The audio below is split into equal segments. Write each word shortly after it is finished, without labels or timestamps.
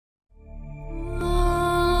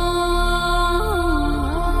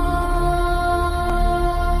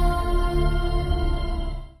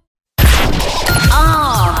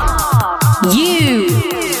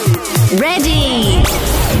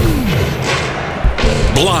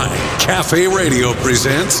Blind Cafe Radio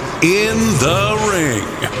presents In the Ring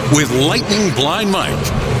with Lightning Blind Mike.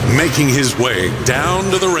 Making his way down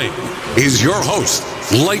to the ring is your host,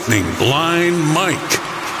 Lightning Blind Mike,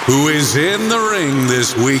 who is in the ring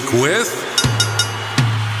this week with...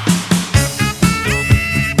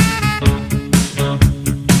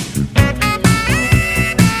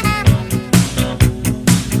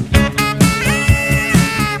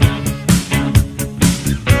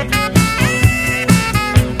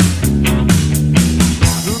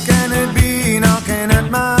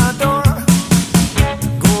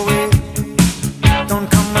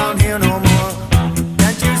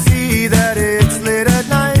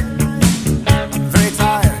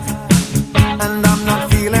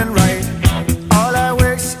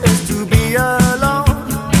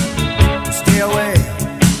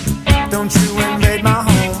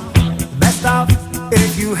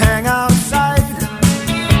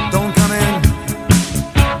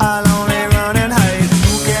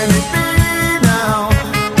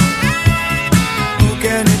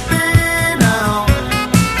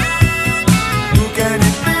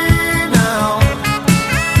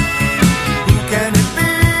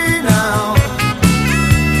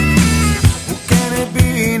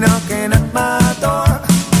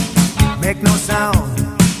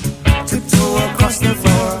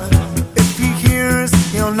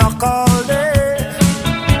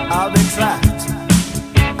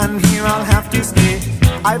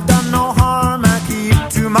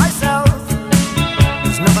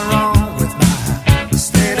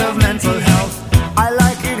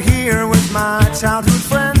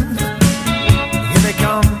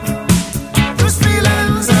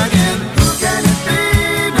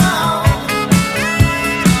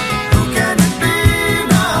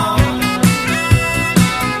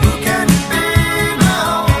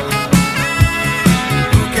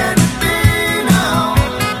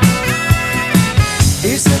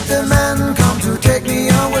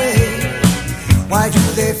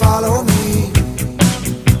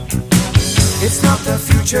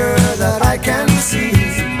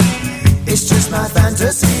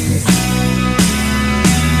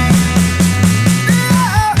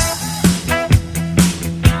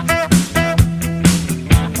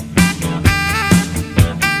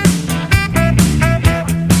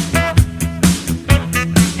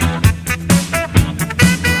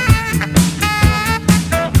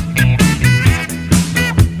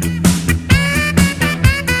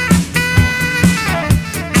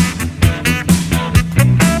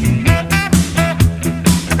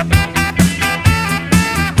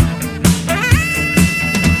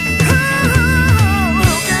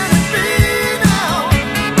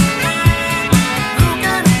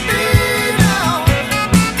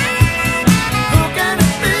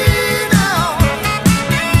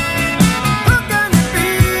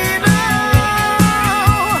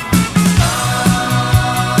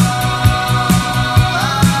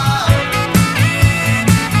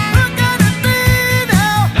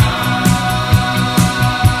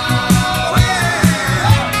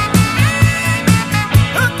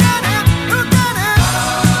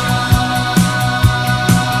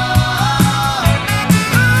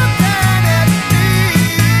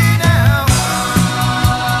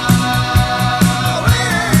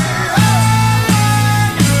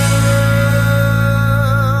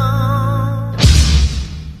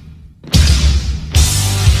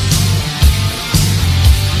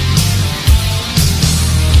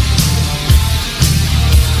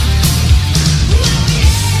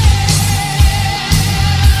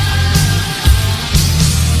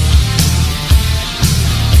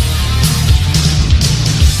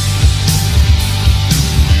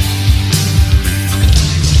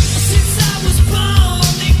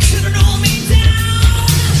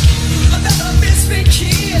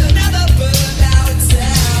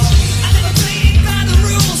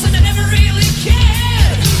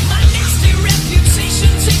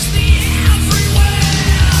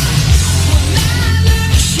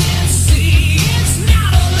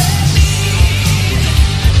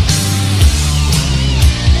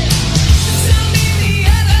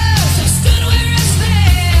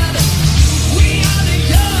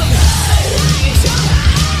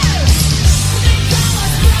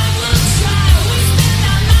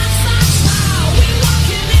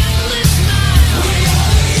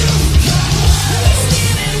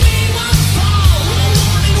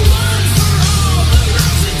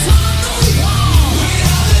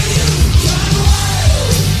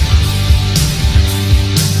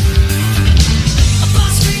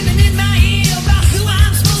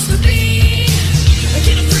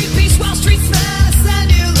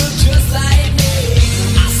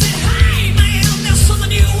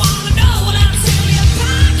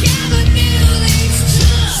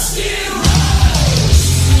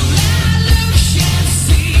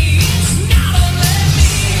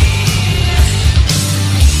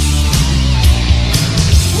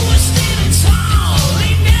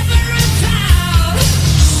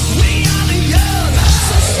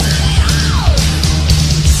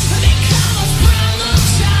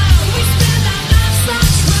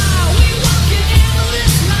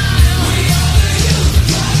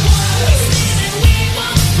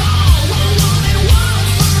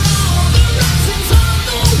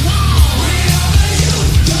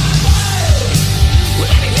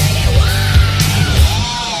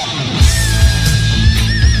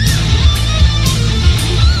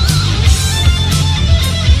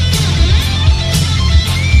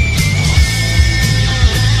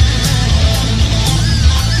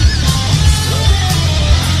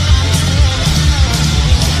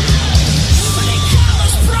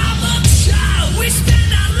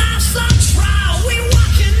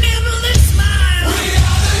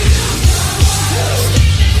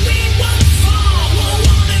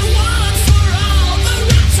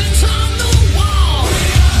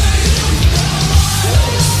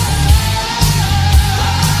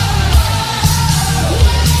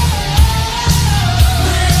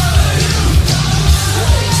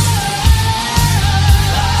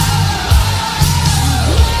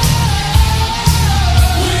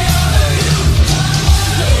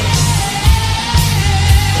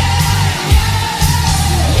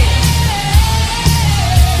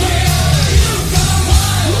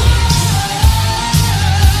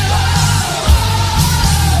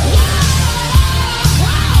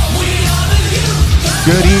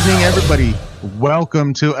 Good evening, everybody.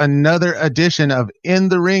 Welcome to another edition of In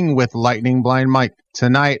the Ring with Lightning Blind Mike.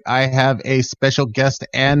 Tonight, I have a special guest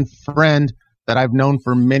and friend that I've known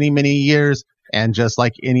for many, many years. And just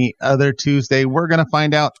like any other Tuesday, we're going to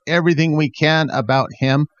find out everything we can about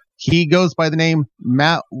him. He goes by the name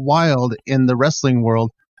Matt Wylde in the wrestling world.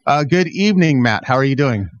 Good evening, Matt. How are you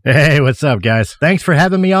doing? Hey, what's up, guys? Thanks for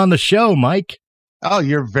having me on the show, Mike. Oh,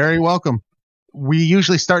 you're very welcome. We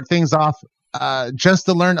usually start things off just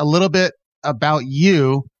to learn a little bit about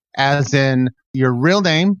you, as in your real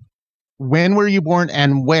name, when were you born,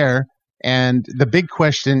 and where. And the big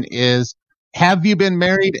question is, have you been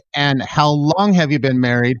married, and how long have you been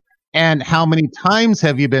married, and how many times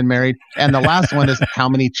have you been married? And the last one is, how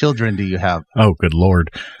many children do you have? Oh, good Lord.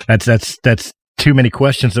 That's too many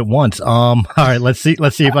questions at once. All right, let's see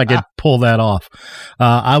if I can pull that off.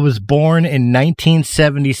 I was born in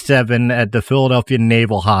 1977 at the Philadelphia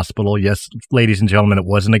Naval Hospital. Yes, ladies and gentlemen, it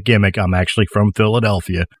wasn't a gimmick. I'm actually from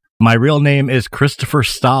Philadelphia. My real name is Christopher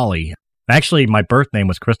Stolle. Actually, my birth name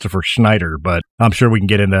was Christopher Schneider, but I'm sure we can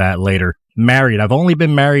get into that later. Married. I've only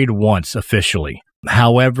been married once officially.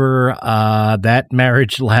 However, that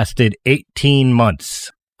marriage lasted 18 months.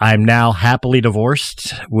 I'm now happily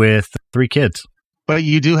divorced with 3 kids. But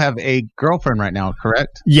you do have a girlfriend right now,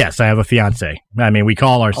 correct? Yes, I have a fiance. I mean, we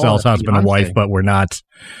call ourselves husband and wife, but we're not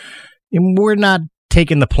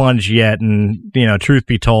taking the plunge yet. And, truth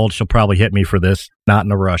be told, she'll probably hit me for this. Not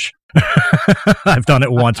in a rush. I've done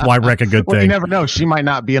it once. Why wreck a good thing? You never know. She might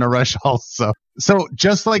not be in a rush also. So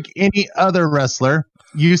just like any other wrestler,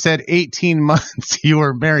 you said 18 months you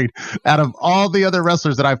were married. Out of all the other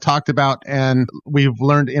wrestlers that I've talked about and we've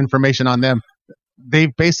learned information on them,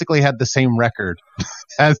 they've basically had the same record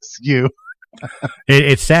as you.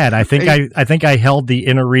 It's sad. I think I held the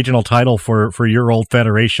interregional title for your old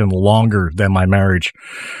federation longer than my marriage.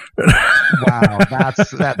 Wow,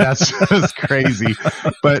 that's just crazy.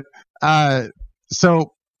 But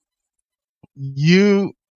so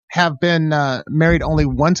you have been married only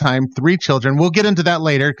one time, 3 children. We'll get into that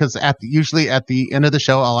later because usually at the end of the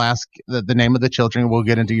show, I'll ask the name of the children. We'll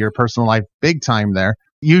get into your personal life big time there.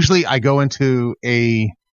 Usually I go into a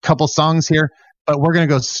couple songs here, but we're going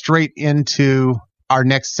to go straight into our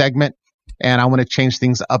next segment, and I want to change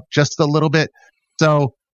things up just a little bit.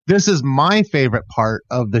 So this is my favorite part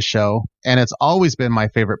of the show, and it's always been my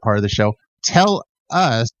favorite part of the show. Tell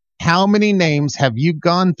us, how many names have you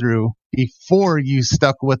gone through before you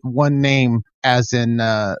stuck with one name as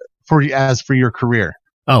for your career?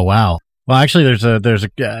 Oh, wow. Well, actually, there's a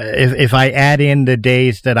if I add in the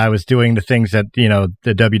days that I was doing the things that, the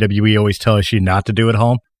WWE always tells you not to do at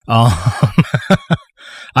home,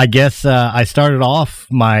 I guess I started off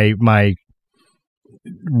my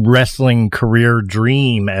wrestling career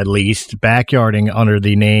dream, at least, backyarding under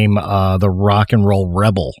the name the Rock and Roll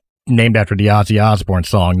Rebel, named after the Ozzy Osbourne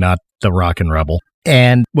song, not the Rock and Rebel,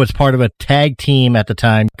 and was part of a tag team at the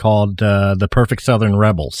time called the Perfect Southern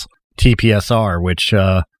Rebels, TPSR, which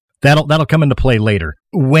that'll come into play later.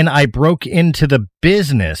 When I broke into the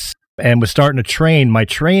business and was starting to train, my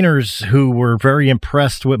trainers, who were very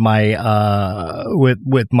impressed with my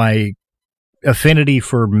with my affinity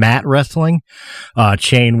for mat wrestling,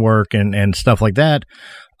 chain work and stuff like that,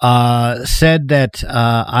 said that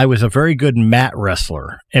I was a very good mat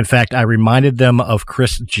wrestler. In fact, I reminded them of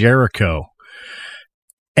Chris Jericho.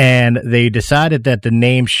 And they decided that the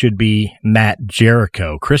name should be Matt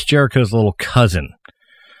Jericho, Chris Jericho's little cousin.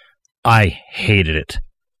 I hated it.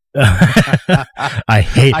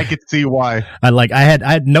 I could see why. I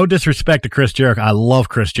had no disrespect to Chris Jericho. I love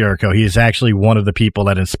Chris Jericho. He is actually one of the people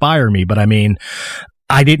that inspire me. But I mean,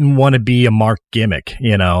 I didn't want to be a Mark gimmick.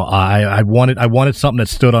 I wanted something that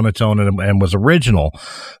stood on its own and was original.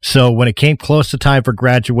 So when it came close to time for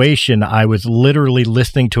graduation, I was literally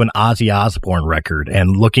listening to an Ozzy Osbourne record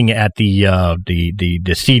and looking at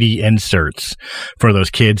the CD inserts for those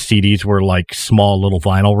kids. CDs were like small little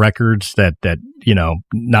vinyl records that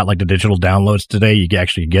not like the digital downloads today. You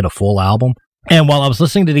actually get a full album. And while I was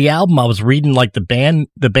listening to the album, I was reading like the band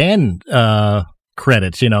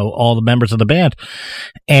credits, all the members of the band.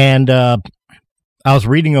 And I was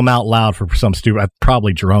reading them out loud for some stupid, I'm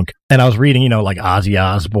probably drunk. And I was reading, like Ozzy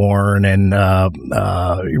Osbourne and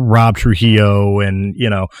Rob Trujillo and,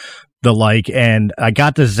 the like. And I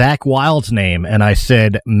got to Zakk Wylde's name and I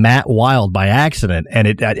said Matt Wylde by accident.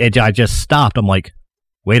 And I just stopped. I'm like,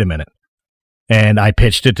 wait a minute. And I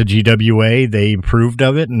pitched it to GWA. They approved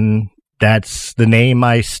of it. And that's the name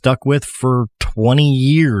I stuck with for 20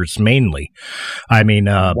 years, mainly. I mean,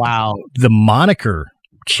 wow. The moniker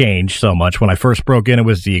changed so much. When I first broke in, it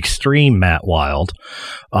was the Extreme Matt Wylde.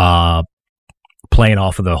 playing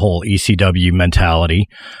off of the whole ECW mentality.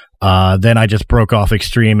 Then I just broke off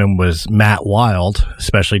Extreme and was Matt Wylde,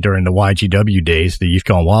 especially during the YGW days, the Youth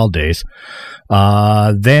Gone Wild days.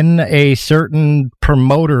 Then a certain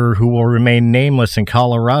promoter who will remain nameless in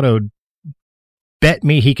Colorado bet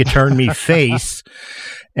me he could turn me face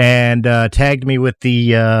and tagged me with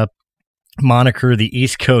the moniker the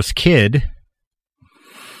East Coast Kid.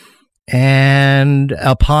 And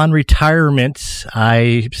upon retirement,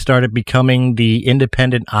 I started becoming the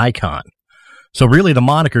independent icon. So really the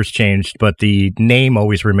moniker's changed, but the name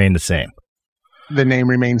always remained the same. The name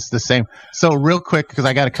remains the same. So real quick, because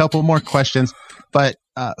I got a couple more questions, but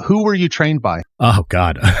who were you trained by? Oh,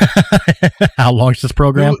 God. How long's this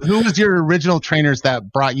program? Who was your original trainers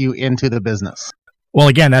that brought you into the business? Well,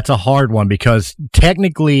 again, that's a hard one because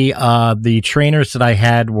technically the trainers that I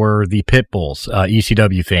had were the Pitbulls,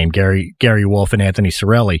 ECW fame, Gary Wolf and Anthony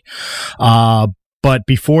Sorelli. But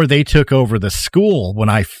before they took over the school, when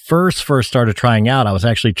I first started trying out, I was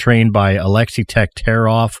actually trained by Alexei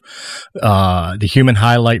Tekterov, the Human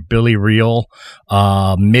Highlight, Billy Reel,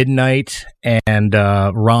 Midnight, and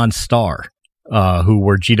Ron Starr, who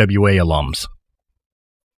were GWA alums.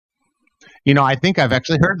 You know, I think I've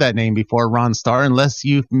actually heard that name before, Ron Starr, unless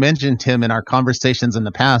you've mentioned him in our conversations in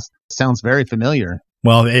the past. Sounds very familiar.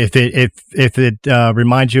 Well, if it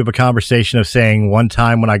reminds you of a conversation of saying one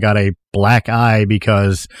time when I got a black eye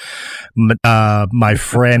because my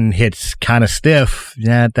friend hits kind of stiff,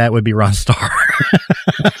 yeah, that would be Ron Starr.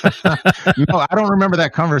 No, I don't remember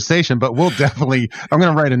that conversation, but we'll definitely, I'm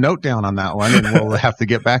going to write a note down on that one and we'll have to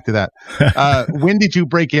get back to that. When did you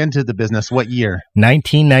break into the business? What year?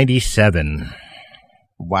 1997.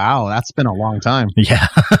 Wow, that's been a long time. Yeah.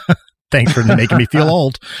 Thanks for making me feel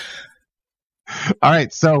old. All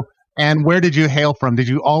right. So, and where did you hail from? Did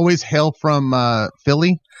you always hail from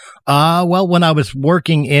Philly? Well, when I was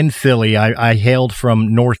working in Philly, I hailed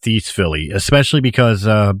from Northeast Philly, especially because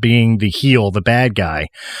being the heel, the bad guy,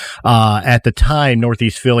 at the time,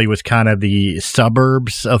 Northeast Philly was kind of the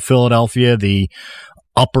suburbs of Philadelphia, the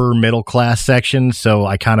upper middle class section. So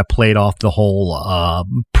I kind of played off the whole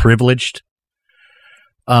privileged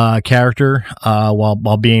character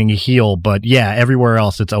while being a heel. But yeah, everywhere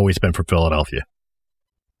else, it's always been for Philadelphia.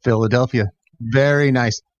 Philadelphia. Very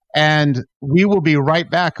nice. And we will be right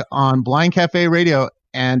back on Blind Cafe Radio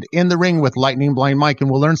and In the Ring with Lightning Blind Mike, and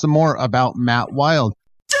we'll learn some more about Matt Wylde.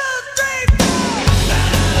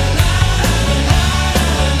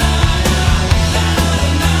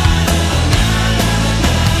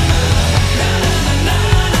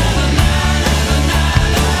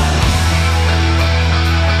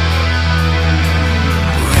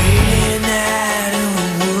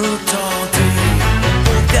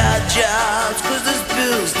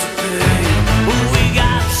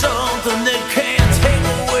 Something that can't take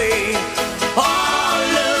away all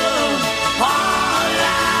love, all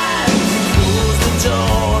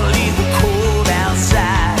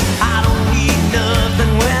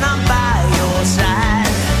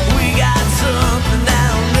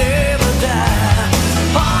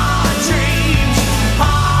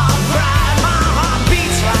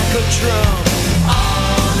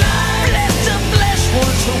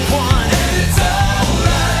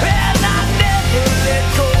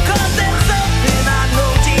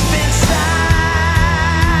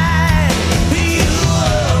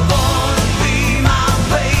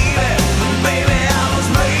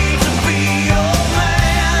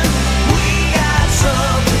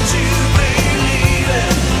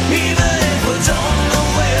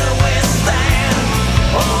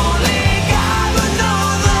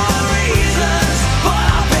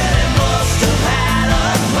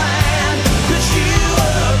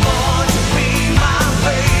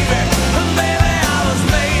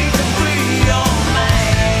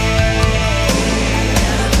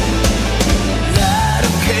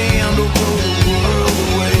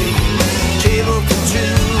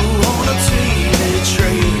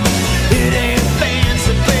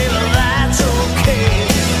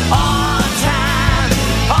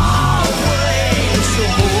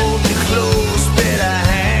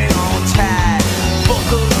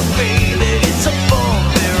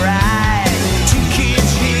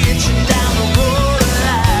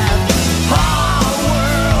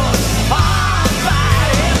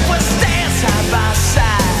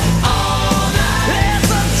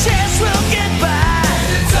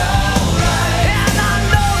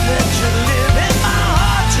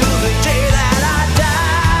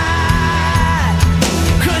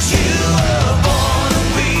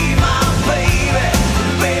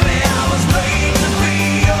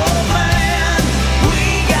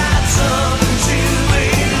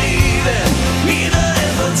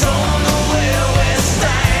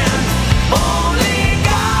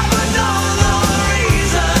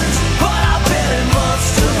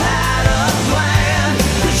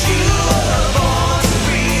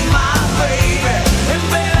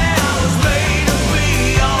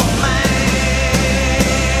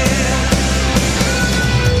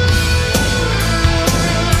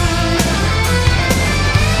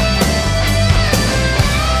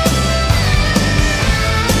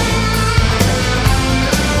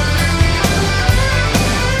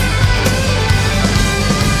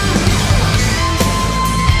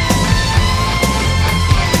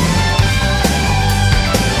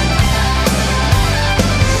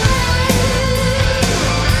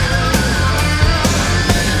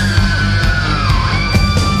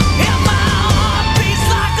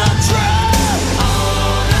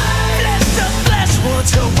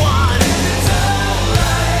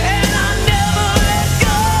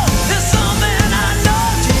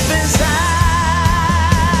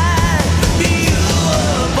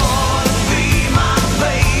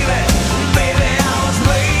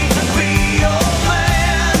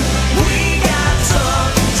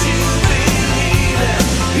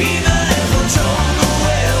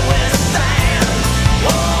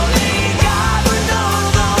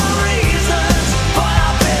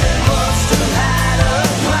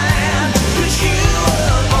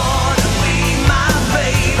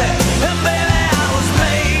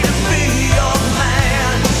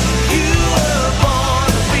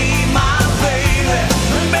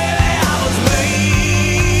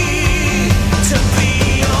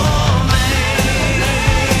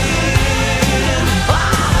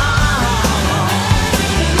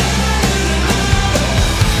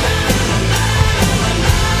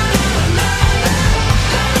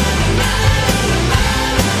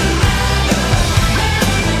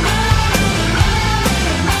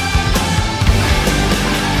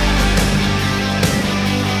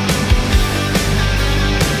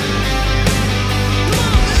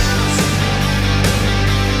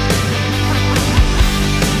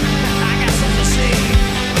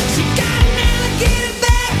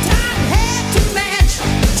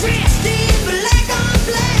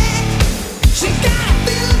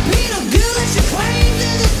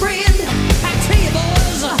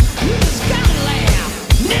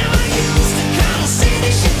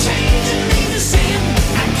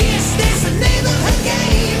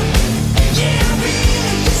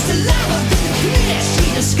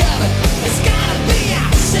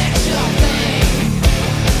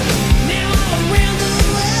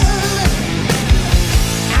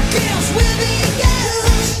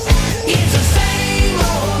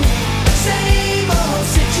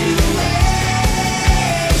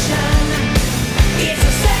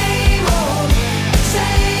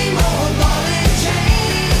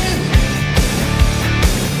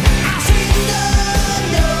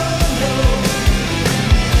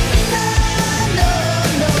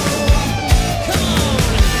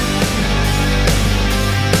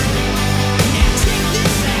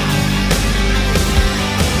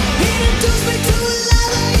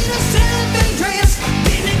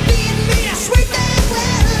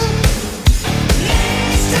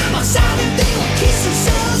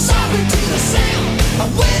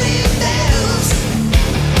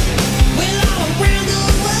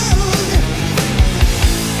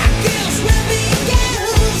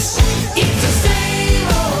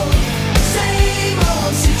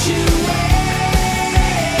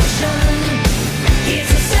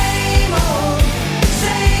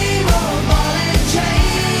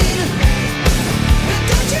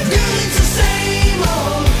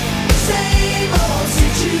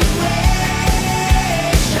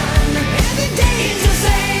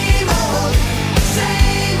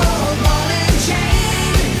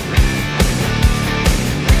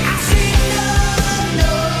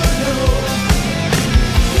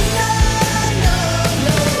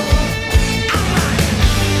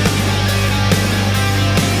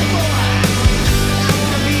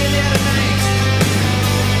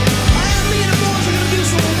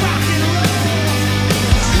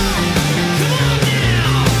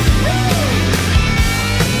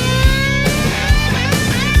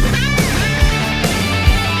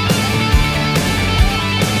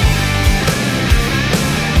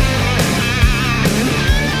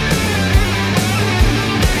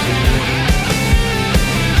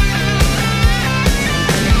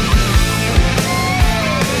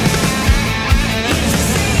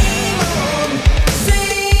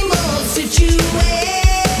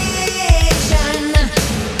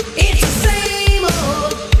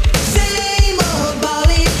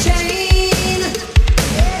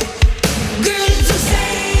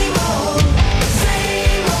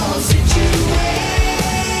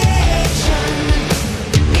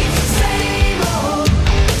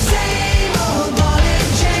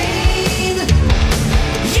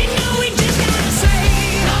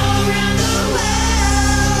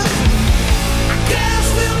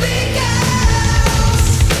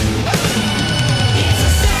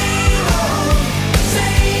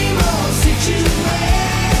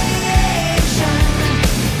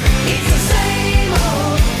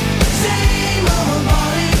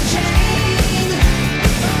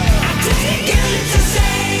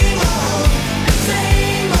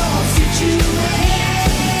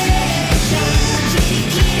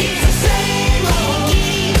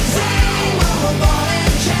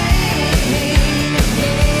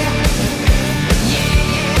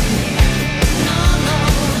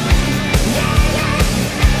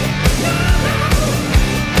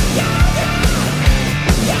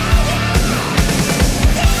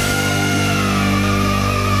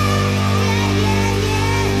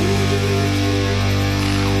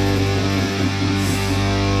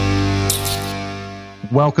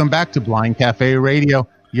Welcome back to Blind Cafe Radio.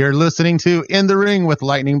 You're listening to In the Ring with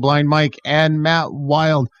Lightning Blind Mike and Matt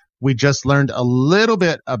Wylde. We just learned a little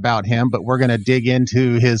bit about him, but we're going to dig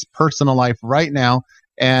into his personal life right now.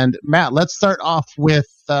 And Matt, let's start off with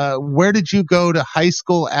where did you go to high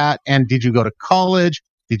school at, and did you go to college?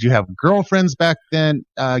 Did you have girlfriends back then?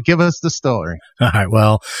 Give us the story. All right.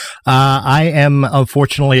 Well, I am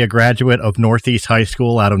unfortunately a graduate of Northeast High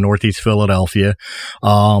School out of Northeast Philadelphia.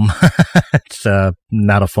 It's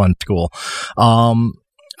not a fun school.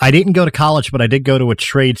 I didn't go to college, but I did go to a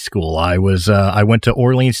trade school. I went to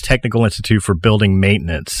Orleans Technical Institute for Building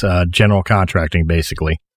Maintenance, general contracting,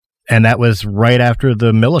 basically. And that was right after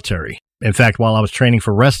the military. In fact, while I was training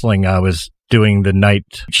for wrestling, I was doing the night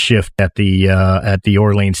shift at the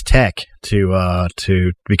Orleans Tech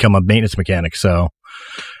to become a maintenance mechanic. So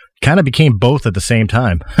kind of became both at the same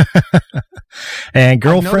time. And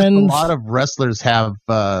girlfriends. A lot of wrestlers have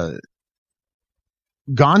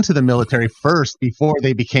gone to the military first before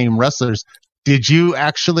they became wrestlers. Did you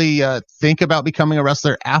actually think about becoming a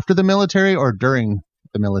wrestler after the military or during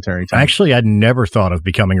the military time? Actually, I'd never thought of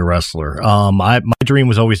becoming a wrestler. My dream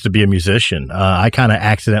was always to be a musician. I kind of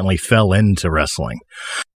accidentally fell into wrestling.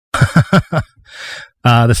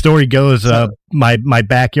 The story goes, my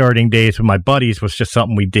backyarding days with my buddies was just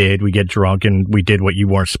something we did. We get drunk and we did what you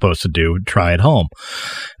weren't supposed to do, try at home.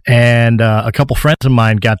 And a couple friends of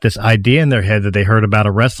mine got this idea in their head that they heard about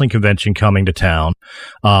a wrestling convention coming to town,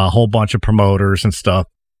 a whole bunch of promoters and stuff,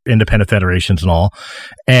 independent federations and all.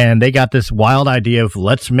 And they got this wild idea of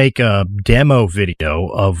let's make a demo video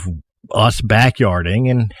of us backyarding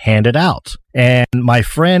and hand it out. And my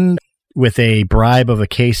friend, with a bribe of a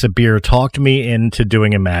case of beer, talked me into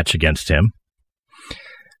doing a match against him.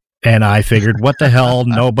 And I figured, what the hell?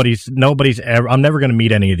 Nobody's ever. I'm never going to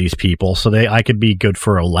meet any of these people, so I could be good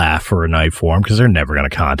for a laugh or a night for them because they're never going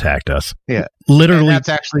to contact us. Yeah, literally. And that's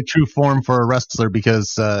actually true form for a wrestler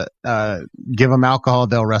because give them alcohol,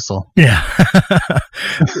 they'll wrestle. Yeah.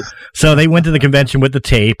 So they went to the convention with the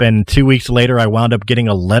tape, and 2 weeks later, I wound up getting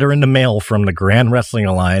a letter in the mail from the Grand Wrestling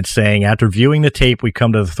Alliance saying, after viewing the tape, we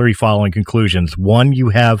come to the three following conclusions. One, you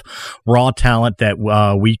have raw talent that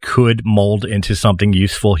we could mold into something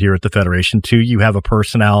useful here at the Federation. Two, you have a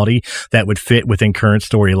personality that would fit within current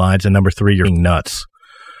storylines. And number three, you're nuts.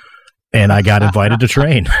 And I got invited to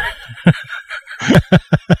train.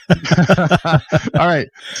 All right.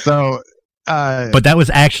 So, but that was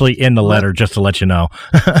actually in the letter, just to let you know.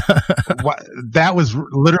 That was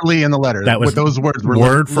literally in the letter. That was those words were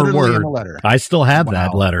word for word in the letter. I still have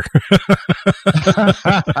that letter.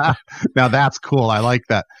 Now that's cool. I like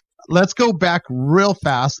that. Let's go back real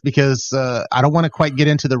fast because I don't want to quite get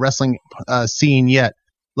into the wrestling scene yet.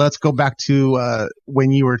 Let's go back to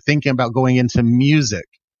when you were thinking about going into music.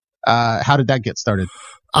 How did that get started?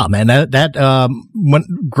 Oh man, when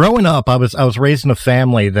growing up, I was raised in a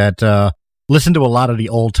family that listened to a lot of the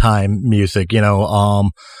old time music. You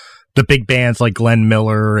know, the big bands like Glenn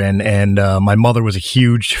Miller and my mother was a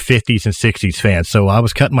huge 50s and 60s fan. So I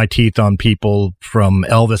was cutting my teeth on people from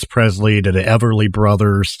Elvis Presley to the Everly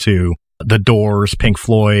Brothers to the Doors, Pink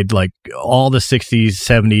Floyd, like all the 60s,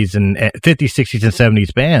 70s and 50s, 60s and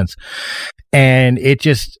 70s bands. And it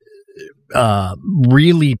just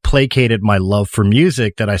really placated my love for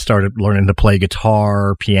music that I started learning to play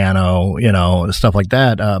guitar, piano, you know, stuff like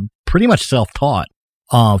that. Pretty much self-taught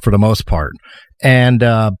for the most part. And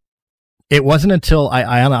it wasn't until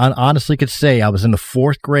I honestly could say I was in the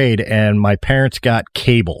fourth grade and my parents got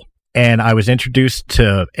cable. And I was introduced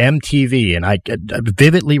to MTV, and I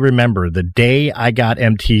vividly remember the day I got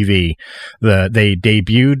MTV. They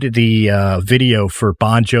debuted the video for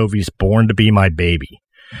Bon Jovi's "Born to Be My Baby,"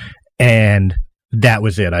 and that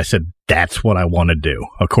was it. I said, "That's what I want to do."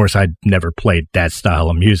 Of course, I never played that style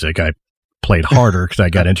of music. I played harder because I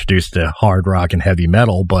got introduced to hard rock and heavy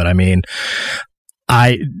metal. But I mean,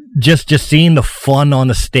 I just seeing the fun on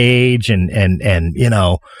the stage and you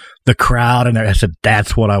know, the crowd, and I said,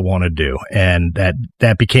 that's what I want to do. And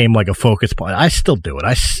that became like a focus point. I still do it.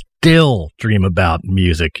 I still dream about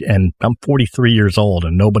music, and I'm 43 years old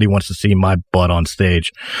and nobody wants to see my butt on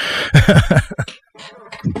stage.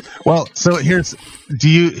 Well, so here's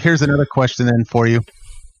another question then for you.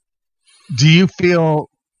 Do you feel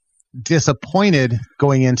disappointed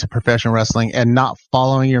going into professional wrestling and not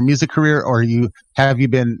following your music career, or have you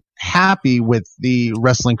been happy with the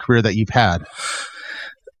wrestling career that you've had?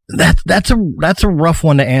 That's a rough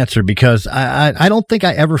one to answer because I don't think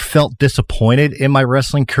I ever felt disappointed in my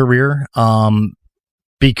wrestling career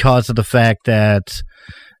because of the fact that,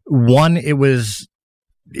 one, it was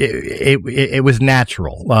it was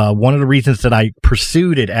natural. One of the reasons that I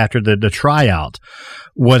pursued it after the tryout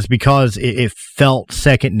was because it felt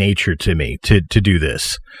second nature to me to do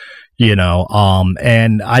this.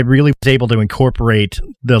 And I really was able to incorporate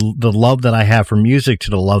the love that I have for music to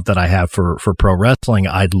the love that I have for pro wrestling.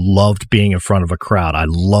 I loved being in front of a crowd. I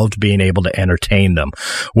loved being able to entertain them,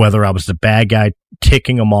 whether I was the bad guy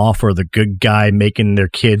ticking them off or the good guy making their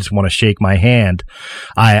kids want to shake my hand.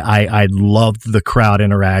 I loved the crowd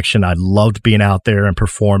interaction. I loved being out there and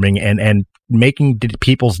performing and making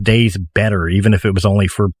people's days better, even if it was only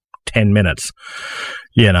for 10 minutes.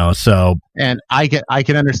 So. And I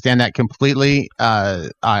can understand that completely.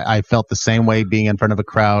 I felt the same way being in front of a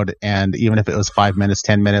crowd, and even if it was 5 minutes,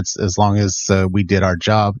 10 minutes, as long as we did our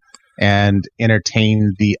job and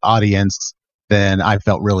entertained the audience, then I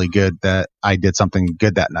felt really good that I did something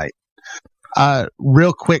good that night.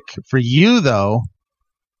 Real quick for you though,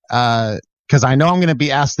 because I know I'm going to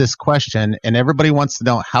be asked this question, and everybody wants to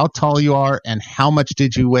know how tall you are and how much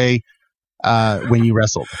did you weigh when you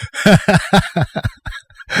wrestled?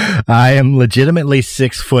 I am legitimately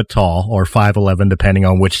 6 foot tall, or 5'11", depending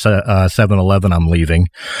on which 7-Eleven I'm leaving.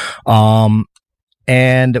 And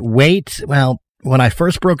weight, well, when I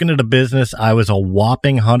first broke into the business, I was a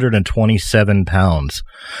whopping 127 pounds.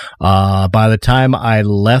 By the time I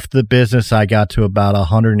left the business, I got to about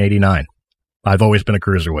 189. I've always been a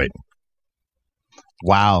cruiserweight.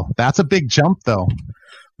 Wow, that's a big jump, though.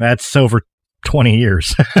 That's over 20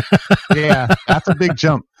 years. Yeah, that's a big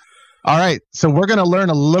jump. All right, so we're going to learn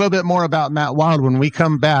a little bit more about Matt Wylde when we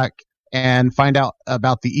come back and find out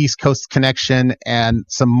about the East Coast connection and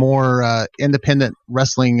some more independent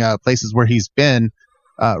wrestling places where he's been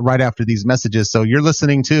right after these messages. So you're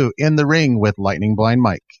listening to In the Ring with Lightning Blind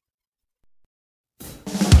Mike.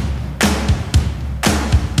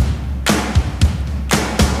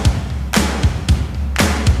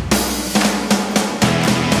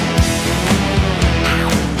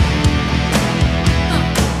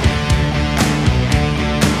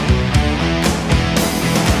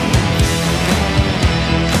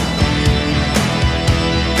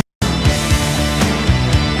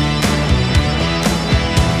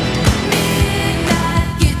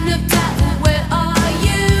 Midnight, getting up tight, where are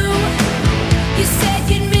you?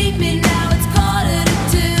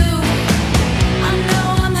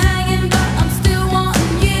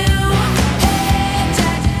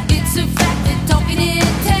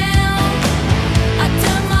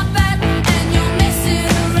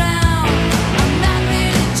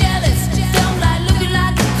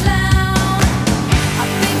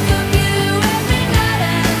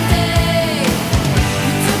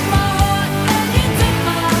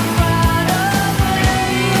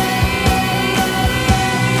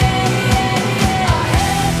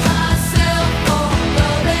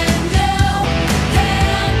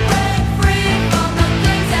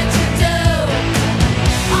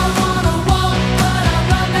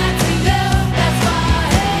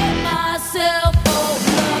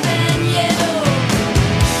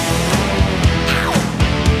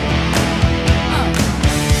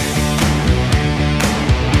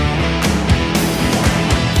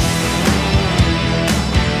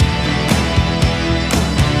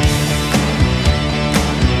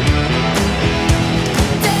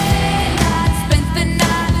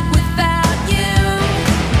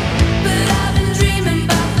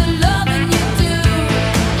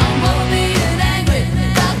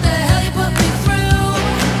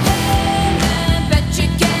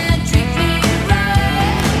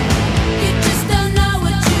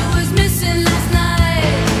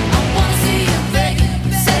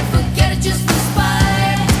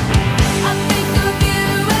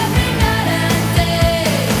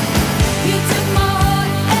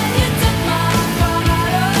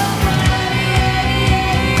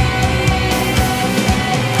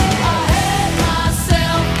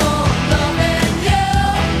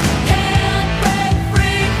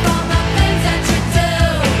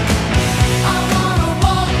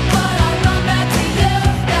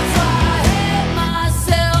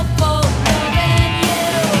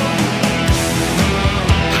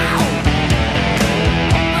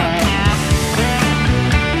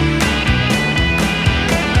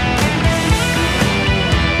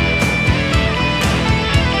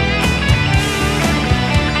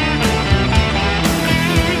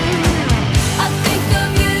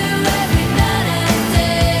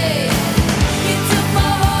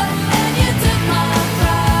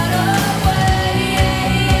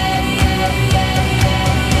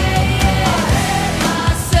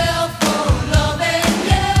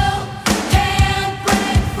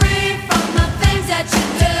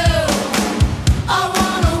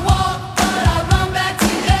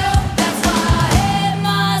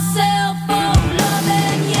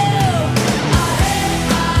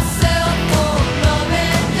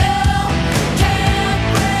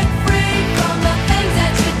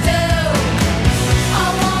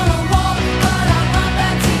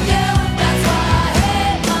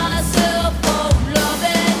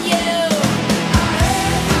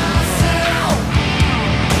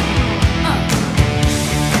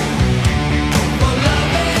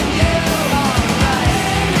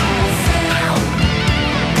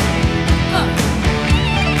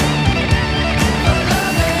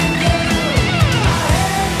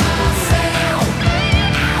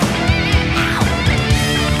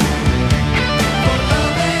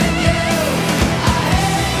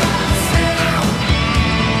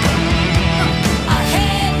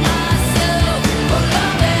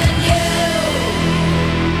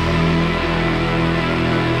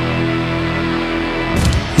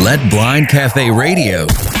 Let Blind Cafe Radio,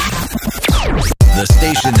 the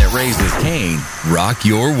station that raises Cain, rock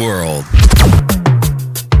your world.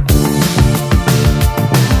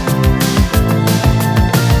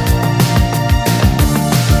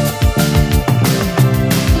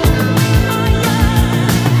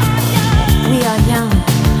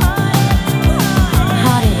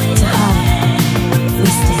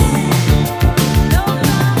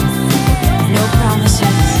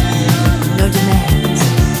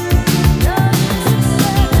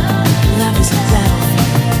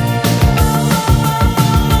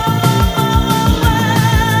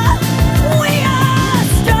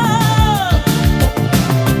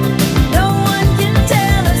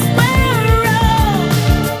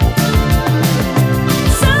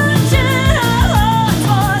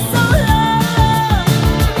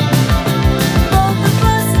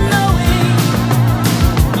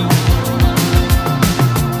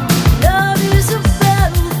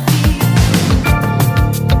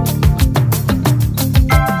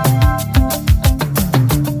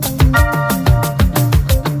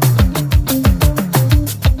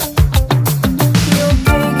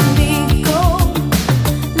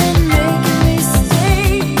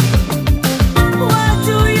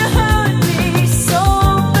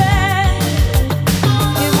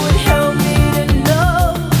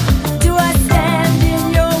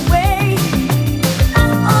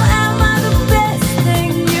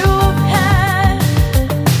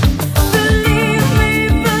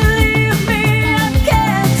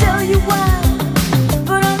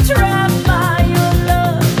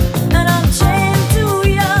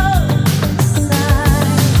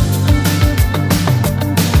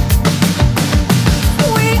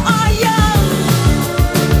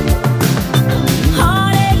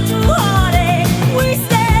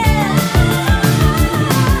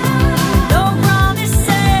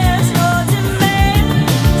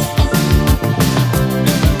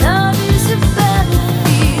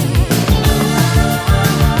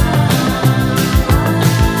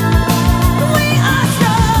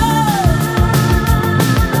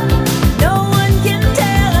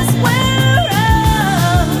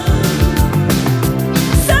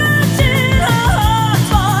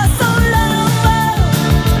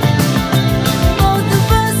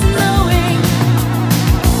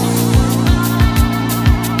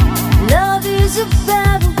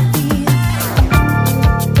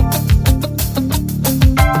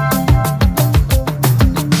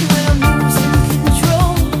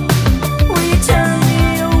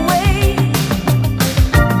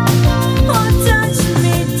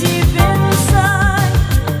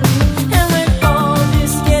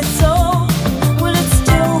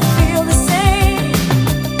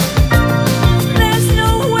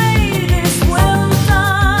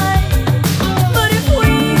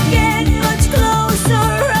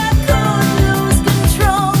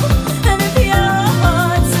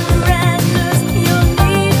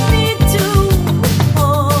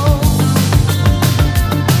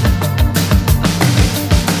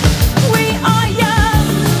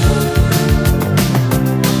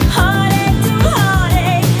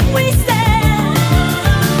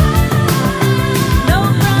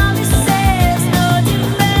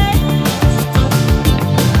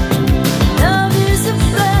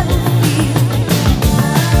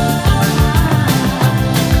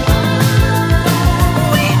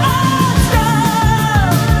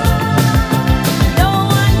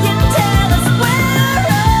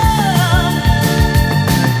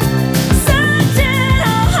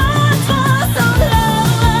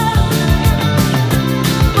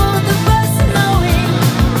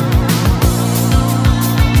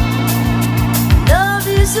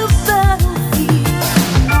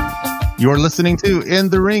 You're listening to In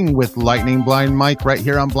the Ring with Lightning Blind Mike right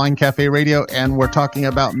here on Blind Cafe Radio, and we're talking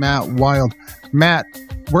about Matt Wylde. Matt,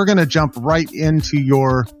 we're going to jump right into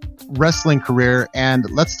your wrestling career, and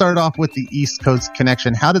let's start off with the East Coast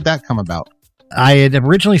connection. How did that come about? I had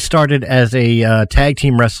originally started as a tag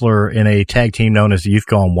team wrestler in a tag team known as Youth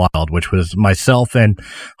Gone Wild, which was myself and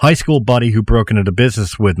high school buddy who broke into the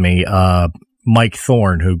business with me, Mike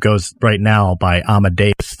Thorne, who goes right now by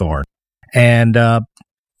Amadeus Thorne. And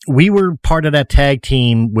we were part of that tag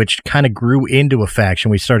team, which kind of grew into a faction.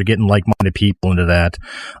 We started getting like-minded people into that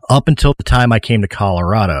up until the time I came to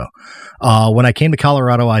Colorado. When I came to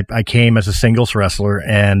Colorado, I came as a singles wrestler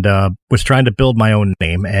and was trying to build my own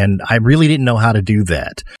name, and I really didn't know how to do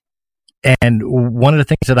that. And one of the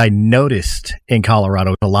things that I noticed in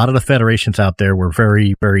Colorado, a lot of the federations out there were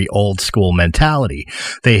very, very old school mentality.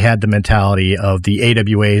 They had the mentality of the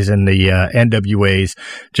AWAs and the NWAs,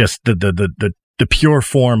 just the pure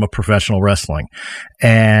form of professional wrestling.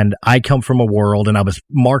 And I come from a world, and I was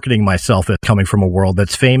marketing myself as coming from a world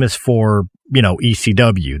that's famous for,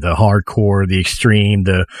 ECW, the hardcore, the extreme,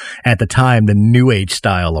 at the time, the new age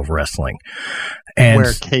style of wrestling. And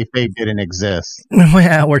where kayfabe didn't exist.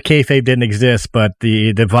 Well, where kayfabe didn't exist, but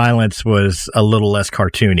the violence was a little less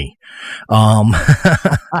cartoony.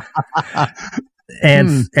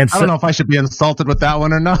 And I don't know if I should be insulted with that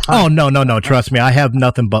one or not. Oh, no. Trust me. I have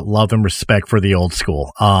nothing but love and respect for the old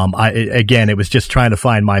school. It was just trying to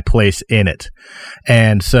find my place in it.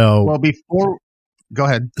 And so, go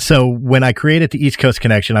ahead. So when I created the East Coast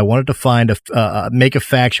Connection, I wanted to find make a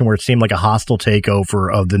faction where it seemed like a hostile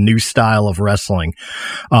takeover of the new style of wrestling,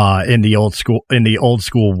 in the old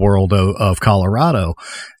school world of Colorado.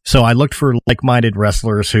 So I looked for like-minded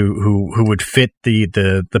wrestlers who would fit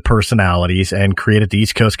the personalities, and created the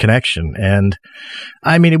East Coast Connection. And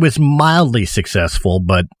I mean, it was mildly successful,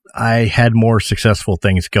 but I had more successful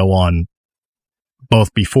things go on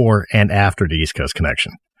both before and after the East Coast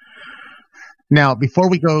Connection. Now, before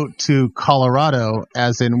we go to Colorado,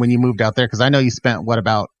 as in when you moved out there, because I know you spent,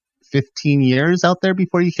 about 15 years out there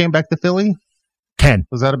before you came back to Philly? 10.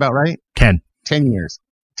 Was that about right? 10. 10 years.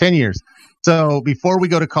 10 years. So before we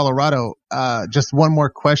go to Colorado, just one more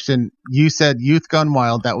question. You said Youth Gone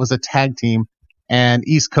Wild, that was a tag team, and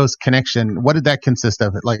East Coast Connection. What did that consist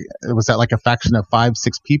of? Was that like a faction of 5-6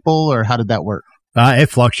 people, or how did that work? It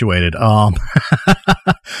fluctuated.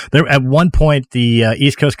 There at one point, the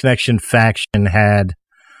East Coast Connection faction had,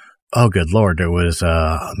 oh good lord, there was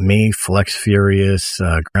me, Flex Furious,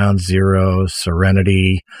 Ground Zero,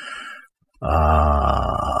 Serenity,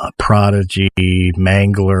 Prodigy,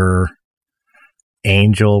 Mangler,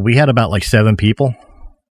 Angel. We had about 7 people.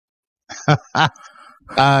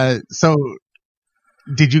 So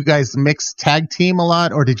did you guys mix tag team a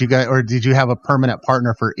lot, or did you have a permanent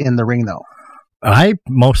partner for in the ring though? I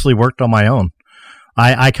mostly worked on my own.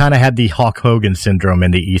 I kind of had the Hulk Hogan syndrome in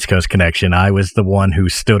the East Coast Connection. I was the one who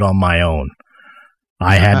stood on my own.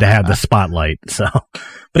 I had to have the spotlight. So,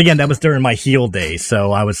 but again, that was during my heel days,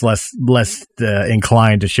 so I was less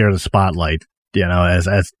inclined to share the spotlight,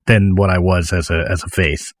 as than what I was as a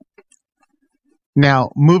face. Now,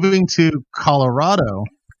 moving to Colorado,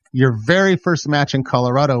 your very first match in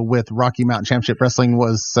Colorado with Rocky Mountain Championship Wrestling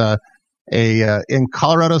was in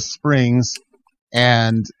Colorado Springs.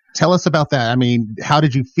 And tell us about that. I mean, how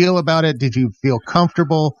did you feel about it? Did you feel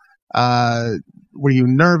comfortable? Were you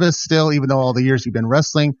nervous still, even though all the years you've been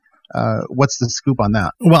wrestling? What's the scoop on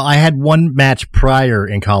that? Well, I had one match prior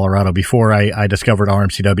in Colorado before I discovered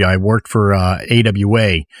RMCW. I worked for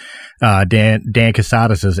AWA, Dan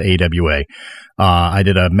Casadas' AWA. I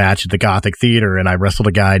did a match at the Gothic Theater, and I wrestled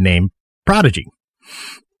a guy named Prodigy.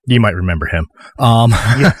 You might remember him.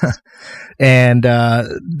 Yes. And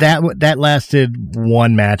that lasted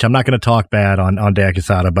one match. I'm not going to talk bad on Dan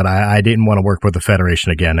Casada, but I didn't want to work with the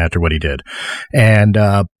Federation again after what he did. And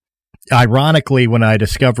ironically, when I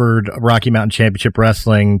discovered Rocky Mountain Championship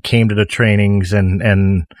Wrestling, came to the trainings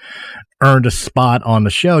and earned a spot on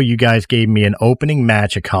the show, you guys gave me an opening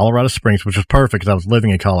match at Colorado Springs, which was perfect because I was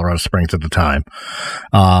living in Colorado Springs at the time.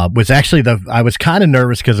 I was kind of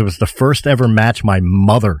nervous because it was the first ever match my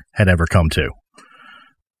mother had ever come to.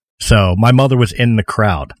 So my mother was in the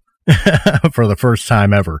crowd for the first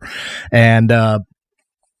time ever. And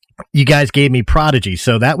you guys gave me Prodigy.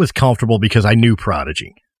 So that was comfortable because I knew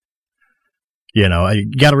Prodigy. You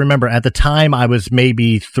got to remember, at the time, I was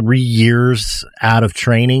maybe 3 years out of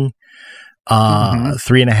training,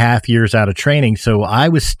 3.5 years out of training. So I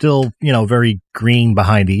was still, very green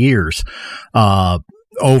behind the ears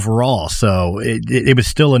overall. So it was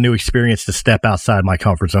still a new experience to step outside my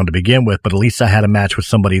comfort zone to begin with, but at least I had a match with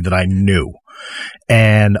somebody that I knew.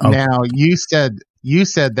 And now you said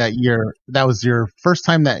that was your first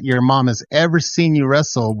time that your mom has ever seen you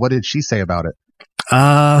wrestle. What did she say about it?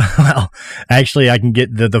 Well, actually, I can get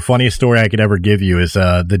the funniest story I could ever give you is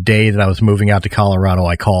the day that I was moving out to Colorado,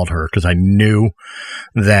 I called her because I knew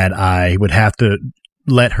that I would have to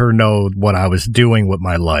let her know what I was doing with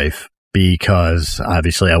my life, because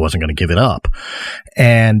obviously I wasn't going to give it up.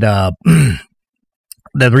 And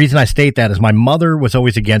the reason I state that is my mother was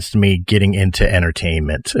always against me getting into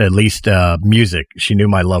entertainment, at least music. She knew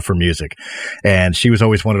my love for music. And she was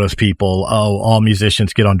always one of those people, all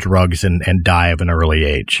musicians get on drugs and die of an early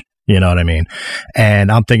age. You know what I mean?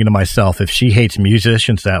 And I'm thinking to myself, if she hates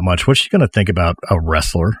musicians that much, what's she going to think about a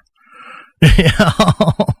wrestler?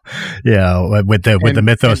 Yeah, with the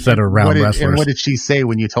mythos that are around wrestlers. And what did she say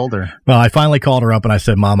when you told her? Well, I finally called her up and I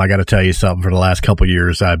said, Mom, I got to tell you something. For the last couple of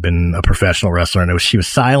years, I've been a professional wrestler. And she was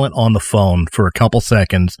silent on the phone for a couple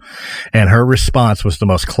seconds. And her response was the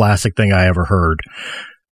most classic thing I ever heard.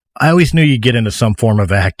 I always knew you'd get into some form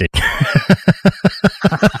of acting.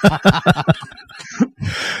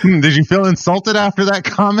 Did you feel insulted after that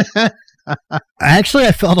comment? Actually,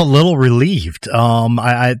 I felt a little relieved.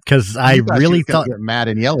 Because I really thought get mad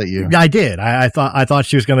and yell at you. I did. I thought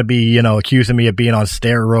she was going to be, accusing me of being on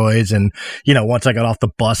steroids. And, once I got off the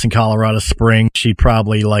bus in Colorado Springs, she'd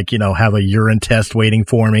probably have a urine test waiting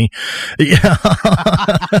for me.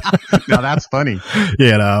 Now that's funny.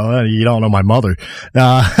 You don't know my mother.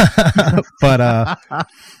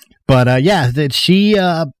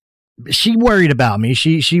 She worried about me.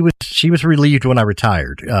 She was relieved when I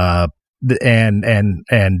retired. And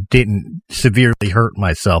didn't severely hurt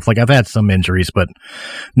myself. Like, I've had some injuries, but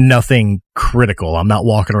nothing critical. I'm not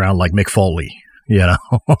walking around like Mick Foley,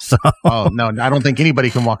 So, oh no, I don't think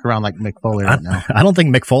anybody can walk around like Mick Foley right now. I don't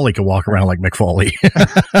think Mick Foley can walk around like Mick Foley.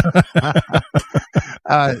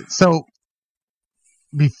 So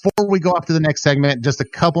before we go off to the next segment, just a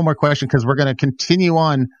couple more questions because we're going to continue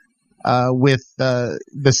on with the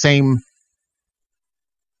same.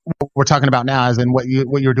 What we're talking about now, as in what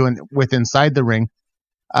you're doing with Inside the Ring.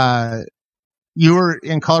 You were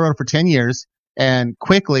in Colorado for 10 years, and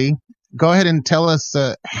quickly go ahead and tell us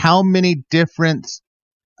how many different,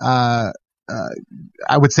 I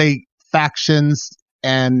would say, factions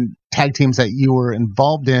and tag teams that you were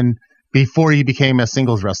involved in before you became a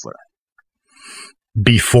singles wrestler.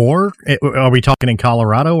 Before? Are we talking in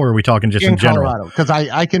Colorado, or are we talking just in general? Colorado, because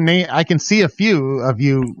I can see a few of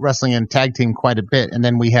you wrestling in tag team quite a bit, and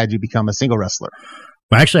then we had you become a single wrestler.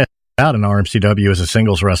 Well, actually, I started out in RMCW as a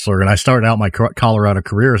singles wrestler, and I started out my Colorado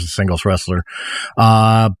career as a singles wrestler.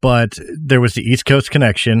 But there was the East Coast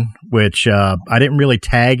Connection, which I didn't really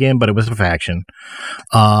tag in, but it was a faction.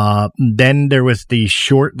 Then there was the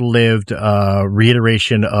short-lived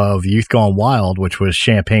reiteration of Youth Gone Wild, which was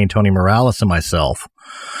Champagne, Tony Morales, and myself.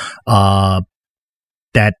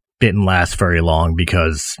 That didn't last very long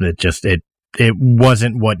because it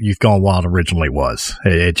wasn't what Youth Gone Wild originally was.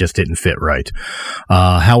 It just didn't fit right.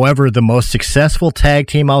 However, the most successful tag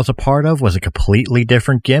team I was a part of was a completely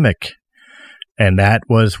different gimmick. And that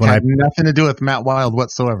was when had nothing to do with Matt Wylde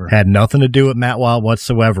whatsoever. Had nothing to do with Matt Wylde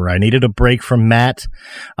whatsoever. I needed a break from Matt.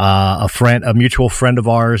 A mutual friend of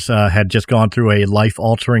ours, had just gone through a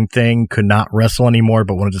life-altering thing, could not wrestle anymore,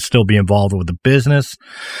 but wanted to still be involved with the business.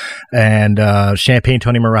 And Champagne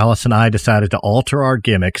Tony Morales and I decided to alter our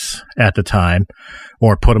gimmicks at the time,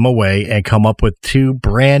 or put them away, and come up with two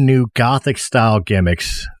brand new Gothic-style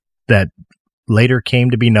gimmicks that later came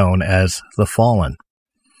to be known as The Fallen.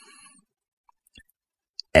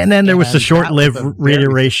 And then there was the short-lived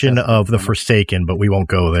reiteration of The Forsaken, but we won't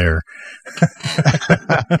go there.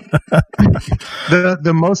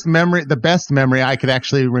 The best memory I could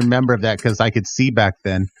actually remember of that, because I could see back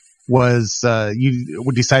then, was you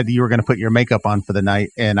decided you were going to put your makeup on for the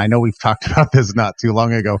night. And I know we've talked about this not too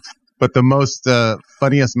long ago, but the most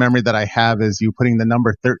funniest memory that I have is you putting the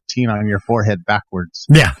number 13 on your forehead backwards.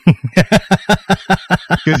 Yeah.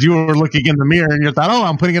 Because you were looking in the mirror and you thought, oh,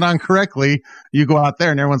 I'm putting it on correctly. You go out there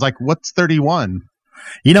and everyone's like, what's 31?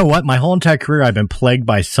 You know what? My whole entire career, I've been plagued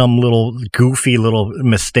by some little goofy little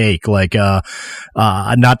mistake. Like, not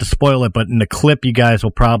to spoil it, but in the clip you guys will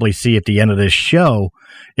probably see at the end of this show,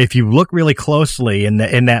 if you look really closely in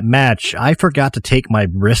that match, I forgot to take my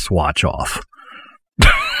wristwatch off.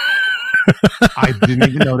 I didn't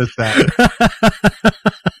even notice that.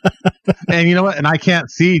 And you know what? And I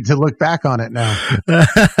can't see to look back on it now.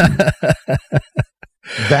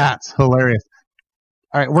 That's hilarious.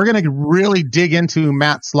 All right, we're going to really dig into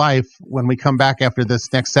Matt's life when we come back after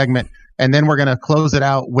this next segment, and then we're going to close it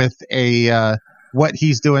out with a what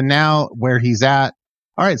he's doing now, where he's at.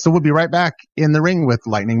 All right, so we'll be right back in the ring with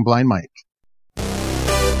Lightning Blind Mike.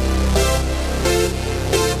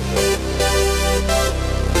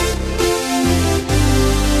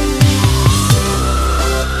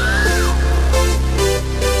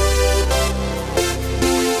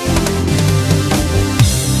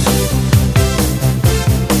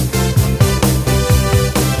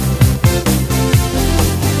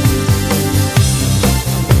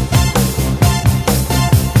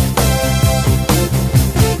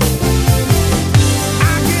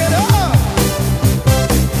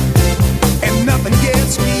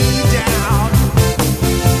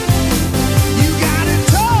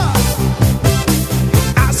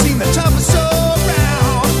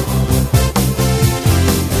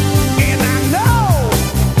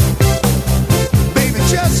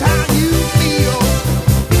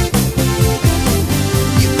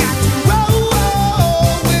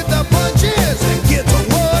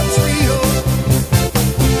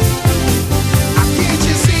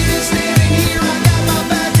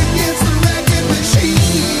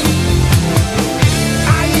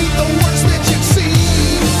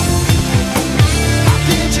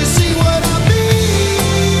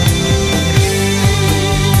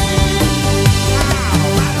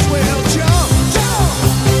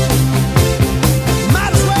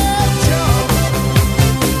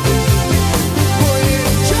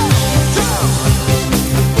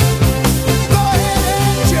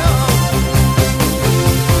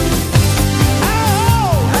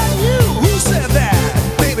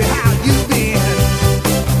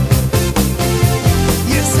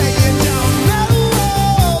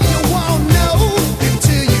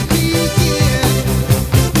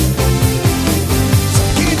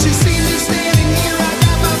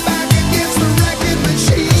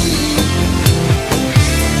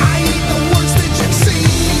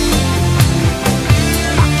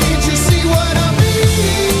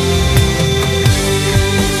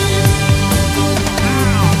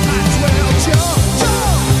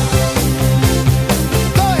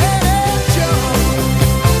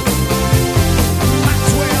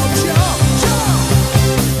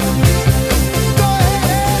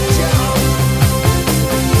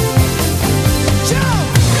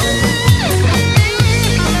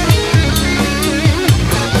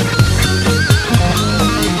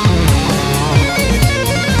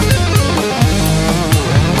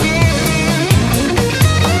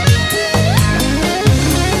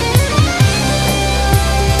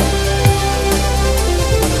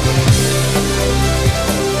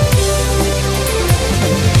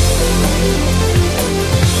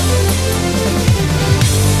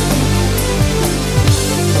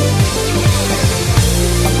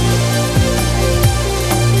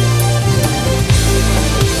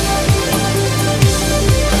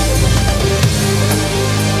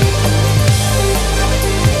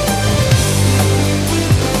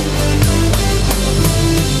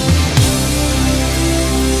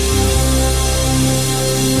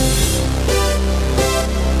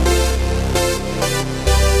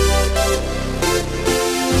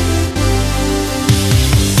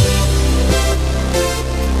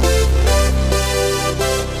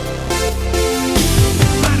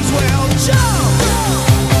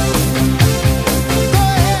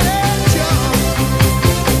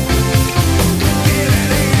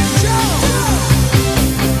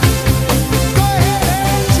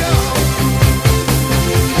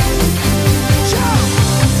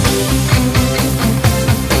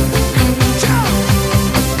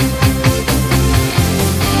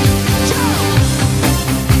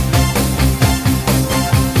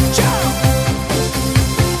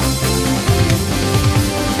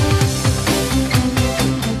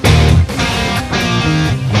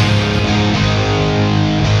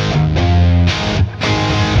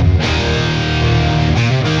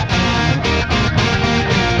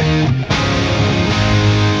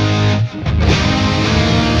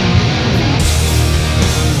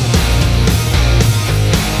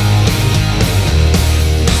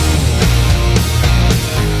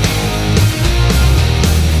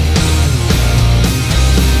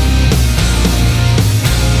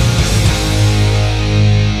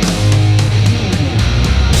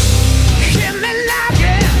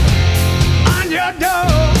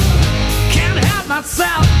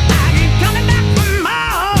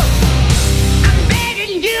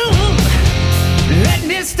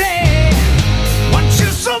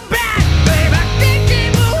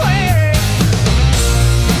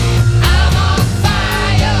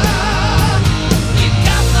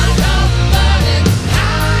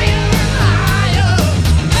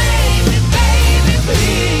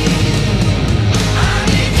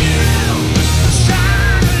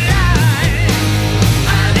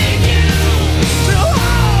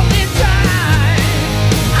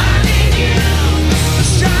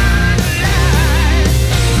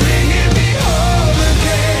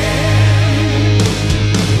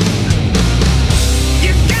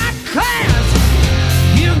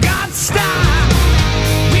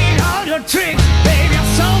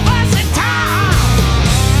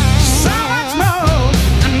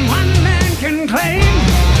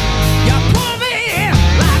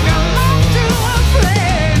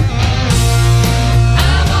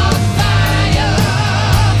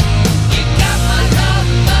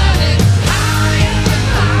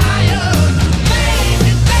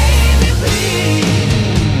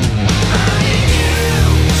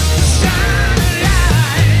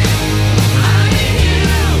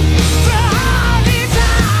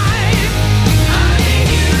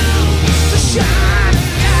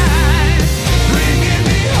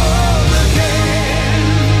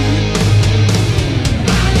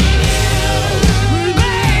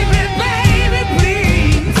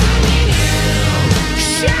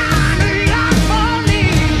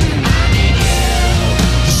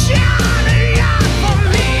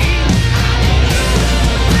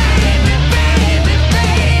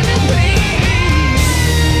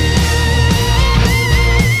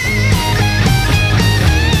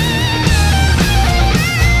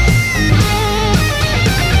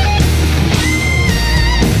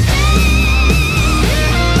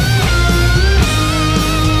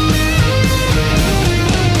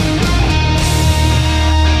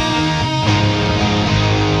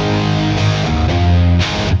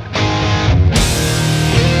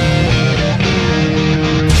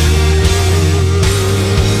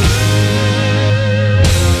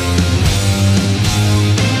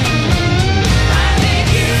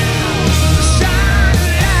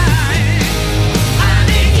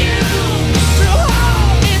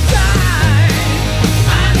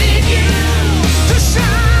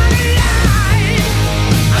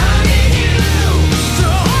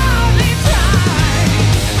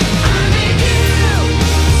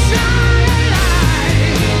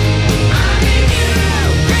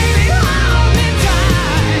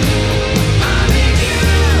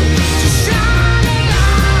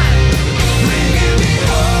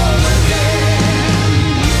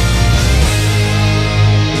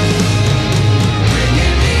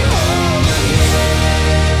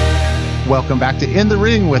 Welcome back to In the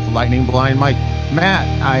Ring with Lightning Blind Mike. Matt,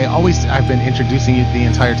 I've been introducing you the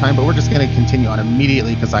entire time, but we're just going to continue on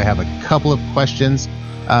immediately because I have a couple of questions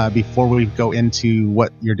before we go into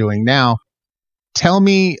what you're doing now. Tell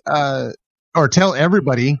me, or tell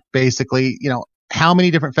everybody, basically, how many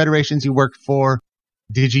different federations you worked for.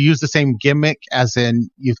 Did you use the same gimmick as in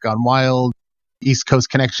Youth Gone Wild, East Coast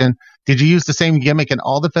Connection? Did you use the same gimmick in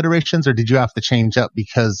all the federations, or did you have to change up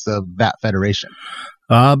because of that federation?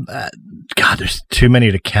 God, there's too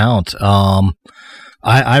many to count.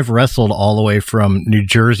 I've wrestled all the way from New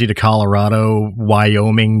Jersey to Colorado,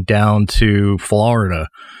 Wyoming down to Florida,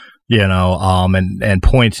 and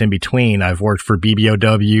points in between. I've worked for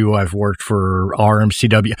BBOW. I've worked for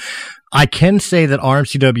RMCW. I can say that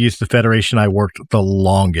RMCW is the federation I worked the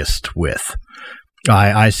longest with.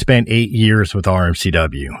 I spent 8 years with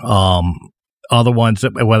RMCW. Other ones,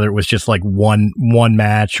 whether it was just like one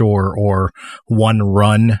match or one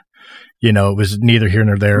run, it was neither here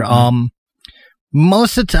nor there. Mm-hmm.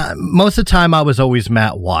 Most of the time, I was always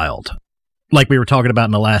Matt Wylde. Like we were talking about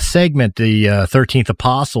in the last segment, the 13th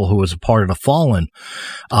Apostle, who was a part of the Fallen.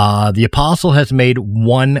 The Apostle has made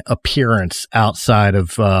one appearance outside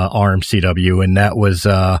of RMCW, and that was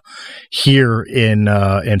here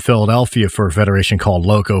in Philadelphia for a federation called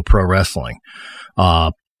Loco Pro Wrestling.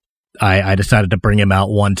 I decided to bring him out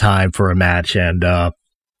one time for a match, and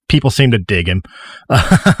people seemed to dig him.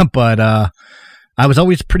 But I was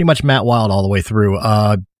always pretty much Matt Wylde all the way through.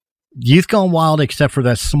 Youth Gone Wild, except for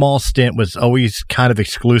that small stint, was always kind of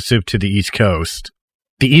exclusive to the East Coast.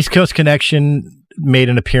 The East Coast Connection made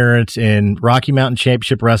an appearance in Rocky Mountain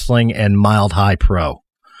Championship Wrestling and Mild High Pro.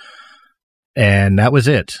 And that was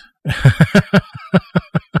it.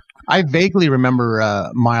 I vaguely remember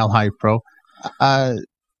Mile High Pro.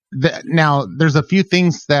 Now, there's a few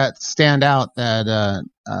things that stand out that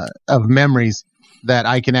of memories that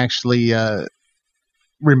I can actually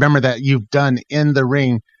remember that you've done in the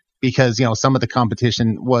ring, because some of the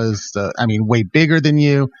competition was, way bigger than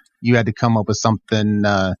you. You had to come up with something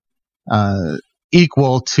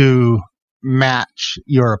equal to match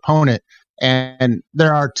your opponent. And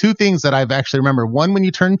there are two things that I've actually remember. One, when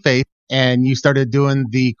you turned face and you started doing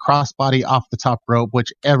the crossbody off the top rope, which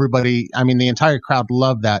everybody, the entire crowd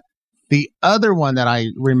loved that. The other one that I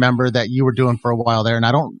remember that you were doing for a while there, and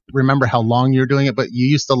I don't remember how long you were doing it, but you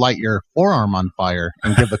used to light your forearm on fire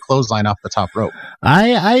and give the clothesline off the top rope.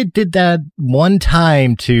 I did that one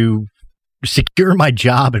time to secure my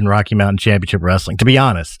job in Rocky Mountain Championship Wrestling, to be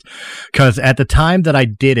honest, because at the time that I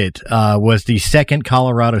did it was the second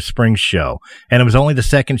Colorado Springs show, and it was only the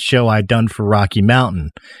second show I'd done for Rocky Mountain.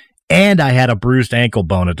 And I had a bruised ankle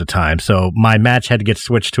bone at the time, so my match had to get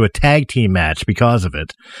switched to a tag team match because of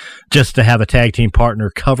it, just to have a tag team partner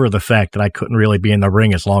cover the fact that I couldn't really be in the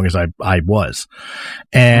ring as long as I was.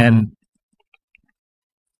 And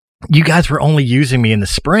you guys were only using me in the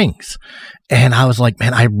Springs. And I was like,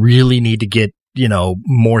 man, I really need to get,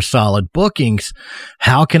 more solid bookings.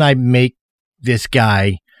 How can I make this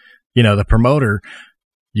guy, the promoter,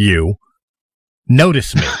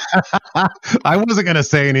 notice me? I wasn't going to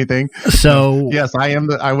say anything. So yes,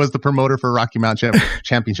 I was the promoter for Rocky Mountain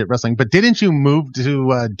Championship Wrestling. But didn't you move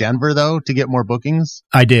to Denver though to get more bookings?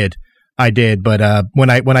 I did. But when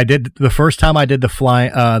I did the first time, I did the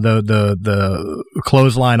the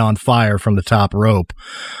clothesline on fire from the top rope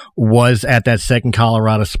was at that second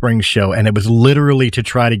Colorado Springs show, and it was literally to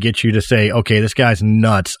try to get you to say, okay, this guy's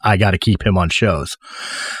nuts. I got to keep him on shows.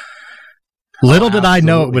 Little did I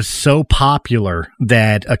know it was so popular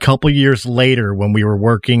that a couple years later, when we were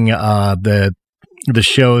working the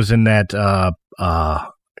shows in that God,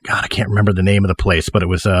 I can't remember the name of the place, but it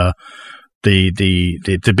was the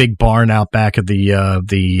big barn out back of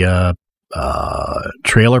the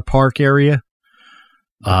trailer park area.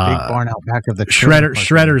 Big barn out back of the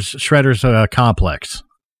Shredder's complex.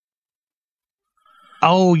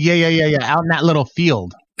 Oh yeah, out in that little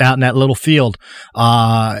field.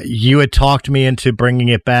 You had talked me into bringing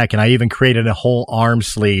it back, and I even created a whole arm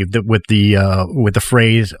sleeve with the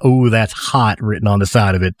phrase "Oh, that's hot" written on the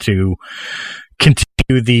side of it to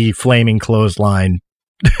continue the flaming clothesline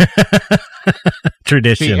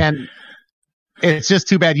tradition. See, and it's just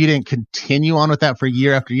too bad you didn't continue on with that for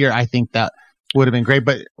year after year. I think that would have been great.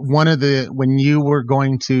 But when you were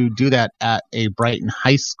going to do that at a Brighton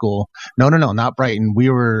high school, no, not Brighton. We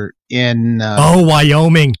were in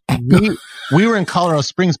Wyoming. we were in Colorado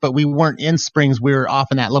Springs, but we weren't in Springs. We were off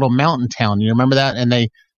in that little mountain town. You remember that? And they,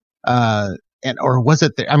 or was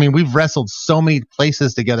it there? We've wrestled so many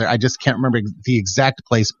places together. I just can't remember the exact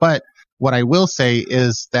place. But what I will say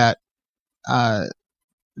is that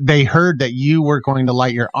they heard that you were going to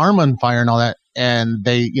light your arm on fire and all that. and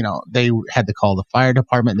they had to call the fire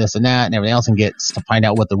department, this and that and everything else, and get to find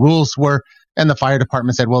out what the rules were. And the fire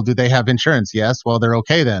department said, well, do they have insurance? Yes. Well, they're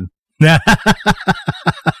okay then.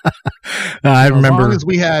 I remember, as long as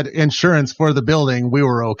we had insurance for the building, we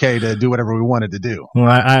were okay to do whatever we wanted to do. Well,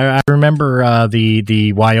 I remember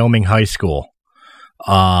the Wyoming high school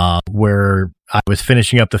where I was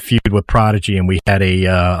finishing up the feud with Prodigy, and we had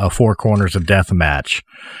a Four Corners of Death match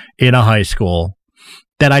in a high school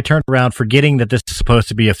that I turned around forgetting that this is supposed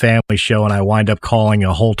to be a family show, and I wind up calling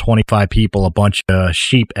a whole 25 people a bunch of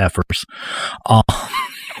sheep effers.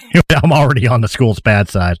 I'm already on the school's bad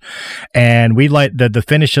side. And we the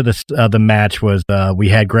finish of the match was we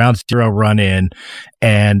had Ground Zero run in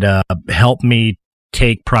and help me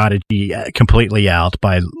take Prodigy completely out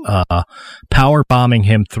by power bombing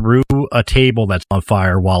him through a table that's on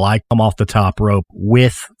fire while I come off the top rope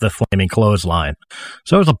with the flaming clothesline.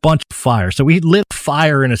 So it was a bunch of fire. So we lit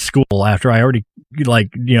fire in a school after I already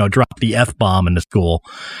dropped the F-bomb in the school.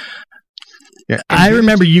 Yeah, I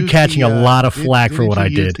remember you catching a lot of flack for what I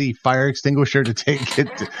did. The fire extinguisher to take it,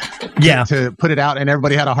 to put it out, and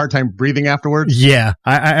everybody had a hard time breathing afterwards. Yeah,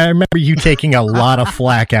 I remember you taking a lot of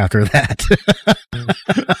flack after that.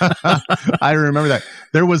 I remember that.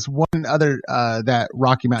 There was one other that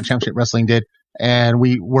Rocky Mountain Championship Wrestling did, and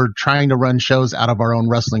we were trying to run shows out of our own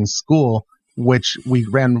wrestling school, which we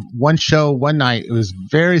ran one show one night. It was a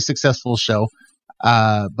very successful show,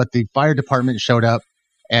 but the fire department showed up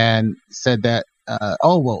and said that,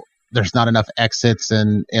 there's not enough exits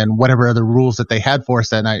and whatever other rules that they had for us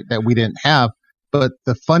that night that we didn't have. But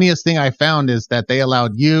the funniest thing I found is that they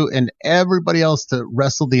allowed you and everybody else to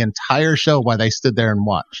wrestle the entire show while they stood there and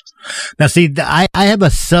watched. Now, see, I have a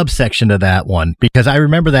subsection to that one because I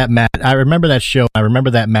remember that match. I remember that show. I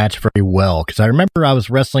remember that match very well because I remember I was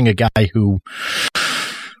wrestling a guy who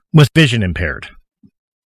was vision impaired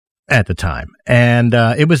at the time, and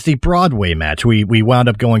it was the Broadway match. We wound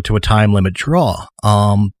up going to a time limit draw,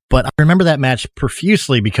 but I remember that match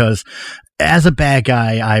profusely because as a bad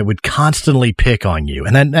guy I would constantly pick on you,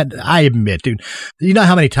 and then I admit, dude, you know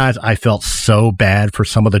how many times I felt so bad for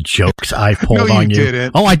some of the jokes I pulled no, on you?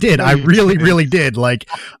 Didn't. Oh, I did. No, I really did. Like,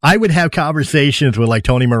 I would have conversations with like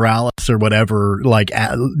Tony Morales or whatever, like,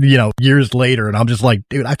 years later, and I'm just like,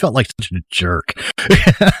 dude, I felt like such a jerk.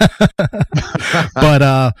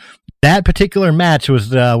 But that particular match was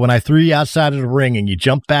when I threw you outside of the ring and you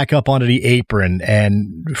jumped back up onto the apron.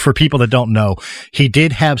 And for people that don't know, he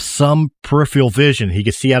did have some peripheral vision. He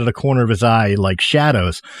could see out of the corner of his eye like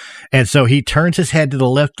shadows. And so he turns his head to the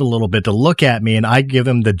left a little bit to look at me, and I give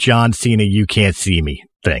him the John Cena "you can't see me"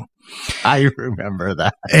 thing. I remember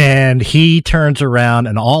that. And he turns around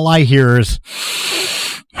and all I hear is...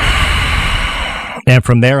 And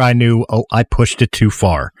from there, I knew, I pushed it too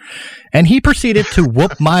far. And he proceeded to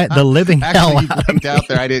whoop the living hell out of me. Out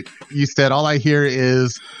there. You said, all I hear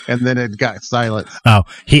is, and then it got silent. Oh,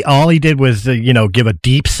 all he did was, give a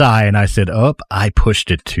deep sigh. And I said, I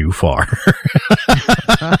pushed it too far.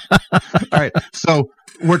 All right. So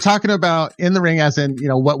we're talking about in the ring as in,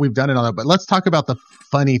 what we've done and all that, but let's talk about the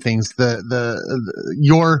funny things,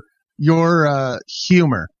 your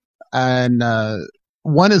humor. And,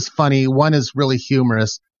 one is funny, one is really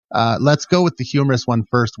humorous. Let's go with the humorous one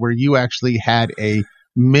first, where you actually had a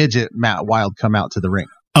midget Matt Wylde come out to the ring.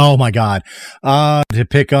 Oh my God! To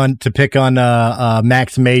pick on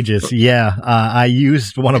Max Mages, yeah. I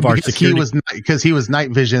used one of our security because he was Night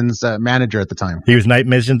Vision's manager at the time. He was Night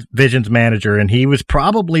Vision's manager, and he was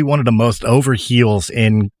probably one of the most over heels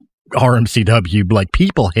in RMCW. Like,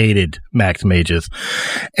 people hated Max Mages,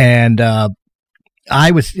 and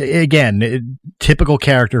I was, again, typical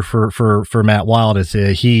character for Matt Wylde is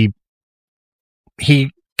he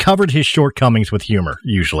covered his shortcomings with humor,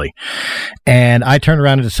 usually. And I turned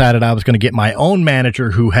around and decided I was going to get my own manager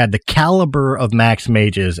who had the caliber of Max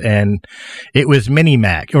Mages, and it was Mini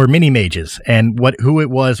Mages. And who it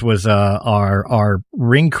was our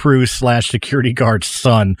ring crew / security guard's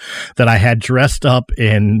son that I had dressed up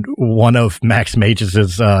in one of Max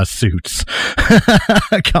Mages' suits,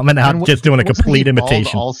 coming out just doing a complete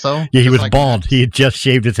imitation. Also, yeah, he was like bald. He had just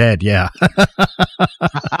shaved his head. Yeah.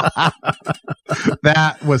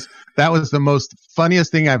 That was the most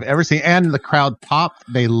funniest thing I've ever seen, and the crowd popped.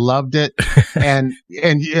 They loved it, and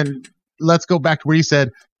let's go back to where you said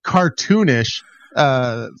cartoonish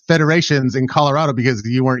federations in Colorado because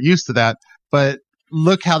you weren't used to that, but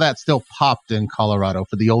look how that still popped in Colorado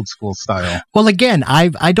for the old school style. Well, again,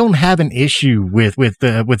 I don't have an issue with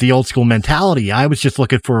the old school mentality. I was just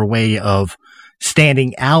looking for a way of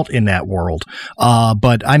standing out in that world.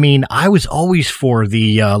 But I mean, I was always for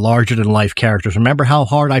the larger than life characters. Remember how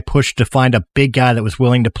hard I pushed to find a big guy that was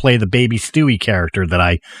willing to play the Baby Stewie character that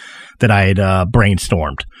I had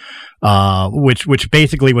brainstormed. Which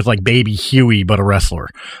basically was like Baby Huey, but a wrestler,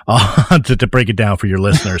 to break it down for your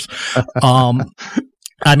listeners.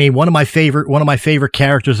 I mean, one of my favorite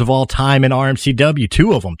characters of all time in RMCW,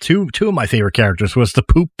 two of my favorite characters was the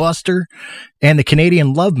Poop Buster and the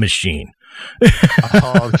Canadian Love Machine.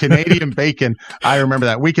 Oh, Canadian Bacon. I remember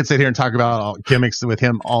that. We could sit here and talk about gimmicks with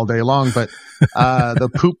him all day long, but the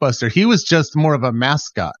Poop Buster, he was just more of a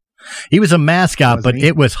mascot. He was a mascot, but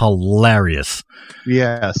it was hilarious.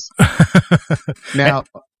 Yes. Now,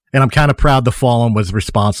 and I'm kind of proud the Fallen was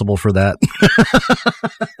responsible for that.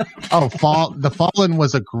 The Fallen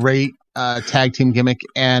was a great tag team gimmick,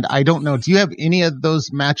 and I don't know, do you have any of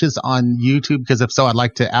those matches on YouTube? Because if so, I'd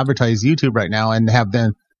like to advertise YouTube right now and have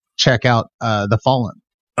them check out the Fallen.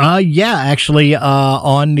 Yeah, actually,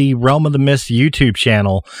 on the Realm of the Mist YouTube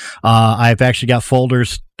channel, I've actually got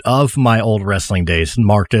folders of my old wrestling days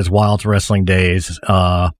marked as Wylde's Wrestling Days.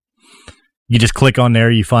 You just click on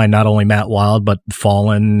there, you find not only Matt Wylde, but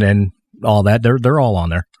Fallen and all that. They're all on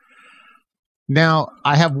there. Now,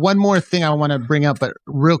 I have one more thing I want to bring up, but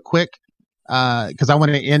real quick, because I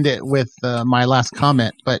want to end it with my last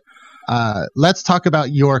comment. But let's talk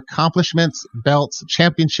about your accomplishments, belts,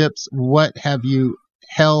 championships. What have you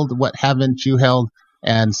held? What haven't you held?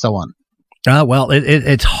 And so on. Well,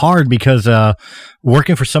 it's hard because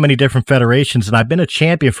working for so many different federations, and I've been a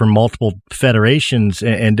champion for multiple federations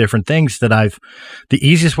and different things, that the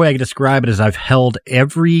easiest way I can describe it is I've held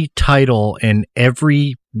every title in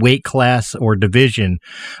every weight class or division,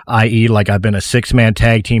 i.e. like I've been a 6-man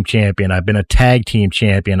tag team champion, I've been a tag team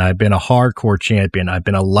champion, I've been a hardcore champion, I've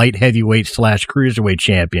been a light heavyweight / cruiserweight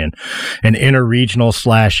champion, an interregional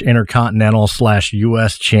 / intercontinental /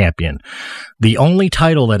 US champion. The only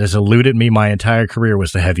title that has eluded me my entire career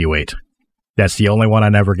was the heavyweight. That's the only one I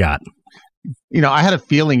never got. You know, I had a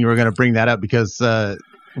feeling you were going to bring that up because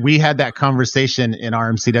we had that conversation in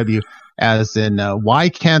RMCW as in, why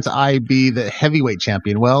can't I be the heavyweight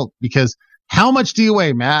champion? Well, because how much do you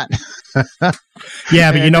weigh, Matt?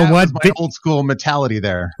 Yeah, but you know what? My old school mentality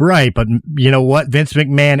there. Right, but you know what? Vince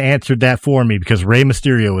McMahon answered that for me because Rey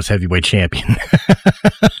Mysterio was heavyweight champion.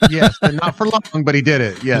 Yes, and not for long, but he did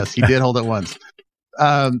it. Yes, he did hold it once.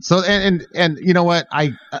 So you know what?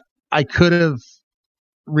 I could have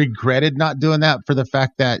regretted not doing that for the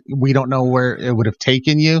fact that we don't know where it would have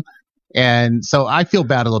taken you. And so I feel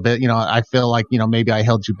bad a little bit. You know, I feel like, you know, maybe I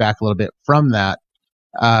held you back a little bit from that.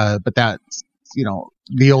 But that's, you know,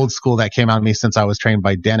 the old school that came out of me since I was trained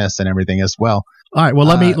by Dennis and everything as well. All right. Well,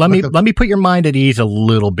 let me put your mind at ease a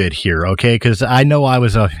little bit here, okay? Because I know I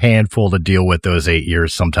was a handful to deal with those 8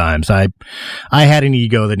 years. Sometimes I had an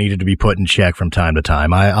ego that needed to be put in check from time to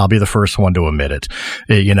time. I'll be the first one to admit it.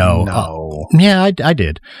 You know, no. Yeah, I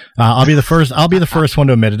did. I'll be the first. I'll be the first one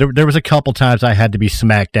to admit it. There was a couple times I had to be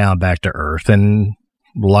smacked down back to earth, and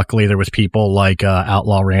luckily there was people like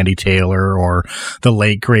Outlaw Randy Taylor or the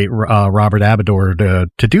late great Robert Abador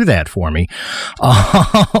to do that for me.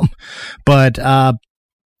 But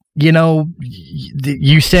you know,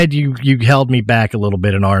 you said you held me back a little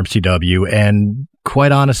bit in RMCW, and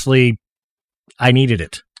quite honestly, I needed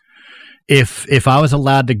it. If I was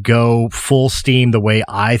allowed to go full steam the way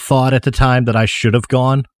I thought at the time that I should have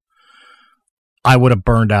gone, I would have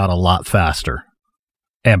burned out a lot faster.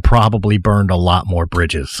 And probably burned a lot more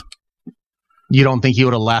bridges. You don't think you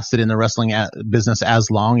would have lasted in the wrestling business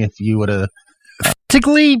as long if you would have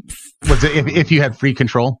physically? Was it if you had free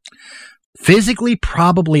control? Physically,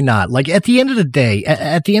 probably not. Like at the end of the day,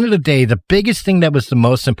 the biggest thing that was the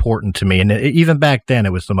most important to me, and even back then,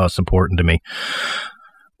 it was the most important to me,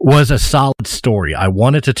 was a solid story. I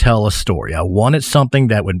wanted to tell a story. I wanted something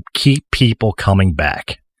that would keep people coming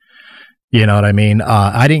back. You know what I mean?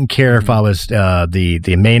 I didn't care if I was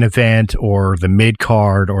the main event or the mid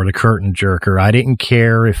card or the curtain jerker. I didn't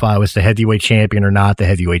care if I was the heavyweight champion or not the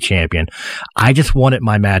heavyweight champion. I just wanted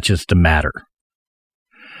my matches to matter.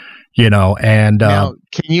 You know, and now,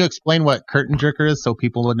 can you explain what curtain jerker is so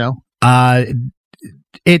people would know?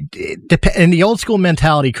 In the old school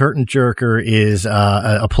mentality, curtain jerker is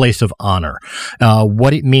a place of honor.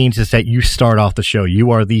 What it means is that you start off the show.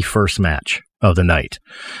 You are the first match of the night,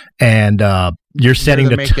 and you're setting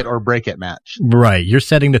the make it or break it match. Right, you're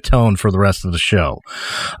setting the tone for the rest of the show.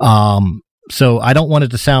 So I don't want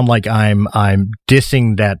it to sound like I'm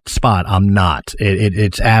dissing that spot. I'm not.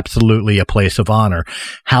 It's absolutely a place of honor.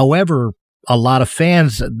 However, a lot of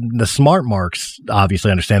fans, the smart marks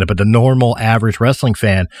obviously understand it, but the normal average wrestling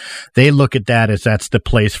fan, they look at that as that's the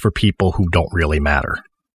place for people who don't really matter.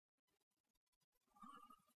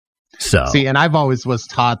 So see, and I've always was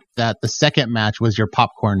taught that the second match was your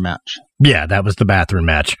popcorn match. Yeah, that was the bathroom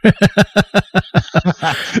match.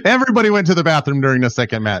 Everybody went to the bathroom during the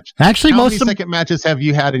second match. Actually, how many second matches have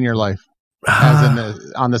you had in your life? As in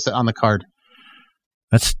on the card.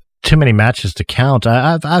 That's too many matches to count.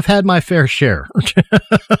 I've had my fair share.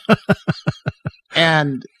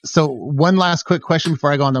 And so, one last quick question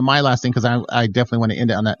before I go on to my last thing, because I definitely want to end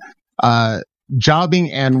it on that.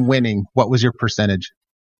 Jobbing and winning, what was your percentage?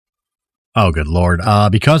 Oh, good Lord.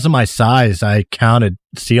 Because of my size, I counted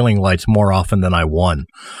ceiling lights more often than I won.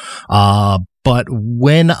 But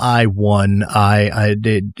when I won,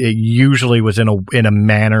 it usually was in a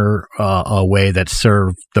manner, a way that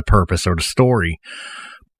served the purpose or the story.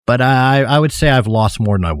 But I would say I've lost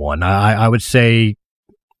more than I won. I would say,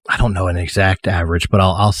 I don't know an exact average, but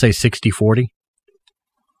I'll say 60-40.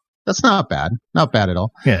 That's not bad. Not bad at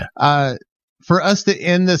all. Yeah. For us to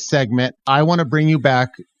end this segment, I want to bring you back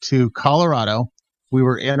to Colorado. We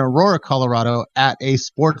were in Aurora, Colorado at a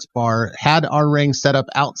sports bar, had our ring set up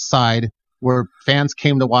outside where fans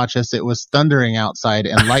came to watch us. It was thundering outside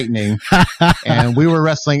and lightning, and we were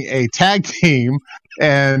wrestling a tag team,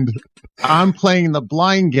 and I'm playing the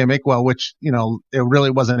blind gimmick, which, it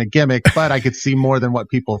really wasn't a gimmick, but I could see more than what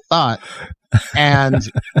people thought. And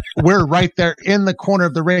we're right there in the corner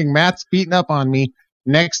of the ring. Matt's beating up on me.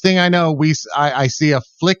 Next thing I know, I see a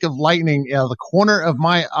flick of lightning in the corner of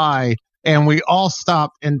my eye, and we all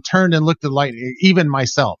stopped and turned and looked at lightning, even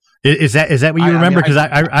myself. Is that what you remember? Because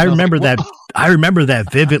I remember that. I remember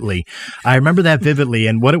that vividly.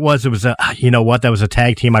 And what it was that was a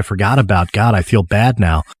tag team I forgot about. God, I feel bad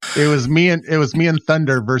now. It was me and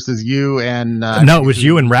Thunder versus you and no, it was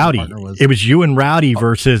you and Rowdy. It was you and Rowdy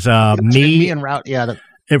versus me and Rowdy. Yeah.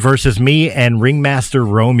 Versus me and Ringmaster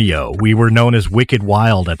Romeo. We were known as Wicked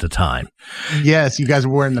Wylde at the time. Yes, you guys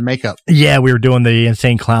were wearing the makeup. Yeah, we were doing the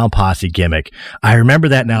Insane Clown Posse gimmick. I remember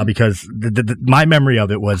that now because my memory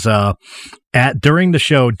of it was during the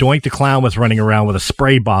show, Doink the Clown was running around with a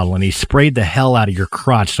spray bottle, and he sprayed the hell out of your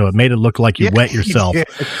crotch, so it made it look like you wet yourself.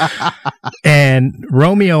 And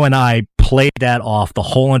Romeo and I played that off the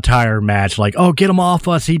whole entire match, like, oh, get him off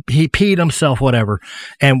us, he peed himself, whatever.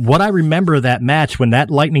 And what I remember that match, when that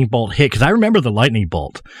lightning bolt hit, because I remember the lightning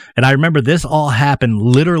bolt, and I remember this all happened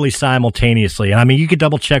literally simultaneously. And I mean, you could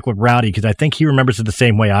double check with Rowdy, because I think he remembers it the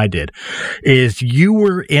same way I did, is you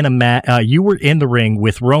were in the ring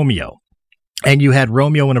with Romeo. And you had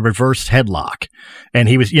Romeo in a reverse headlock, and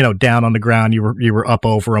he was, down on the ground. You were up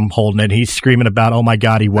over him, holding it. He's screaming about, "Oh my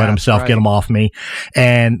God, he wet himself! Right. Get him off me!"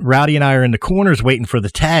 And Rowdy and I are in the corners waiting for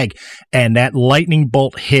the tag, and that lightning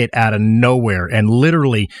bolt hit out of nowhere, and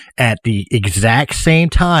literally at the exact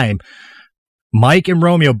same time, Mike and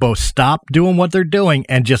Romeo both stop doing what they're doing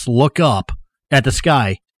and just look up at the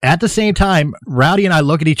sky. At the same time, Rowdy and I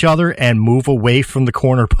look at each other and move away from the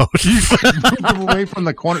corner post. Move away from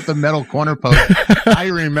the metal corner post. I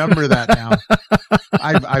remember that now.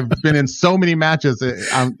 I've been in so many matches.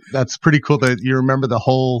 That's pretty cool that you remember the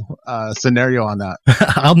whole scenario on that.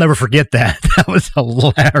 I'll never forget that. That was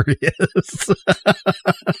hilarious.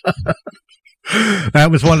 That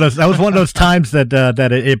was one of those times that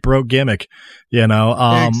it broke gimmick.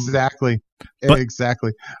 Exactly.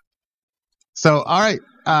 Exactly. So, all right.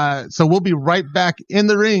 So we'll be right back in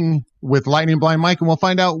the ring with Lightning Blind Mike, and we'll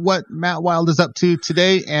find out what Matt Wylde is up to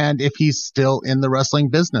today and if he's still in the wrestling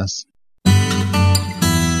business.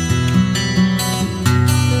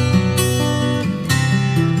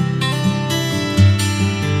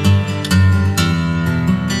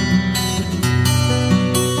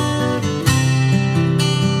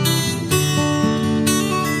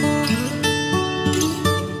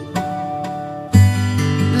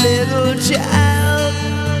 Little child,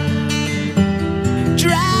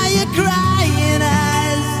 dry your crying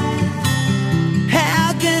eyes.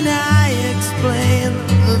 How can I explain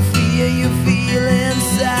the fear you feel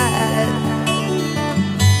inside?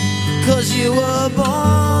 'Cause you were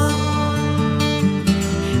born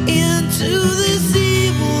into this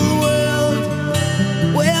evil world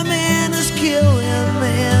where man is killing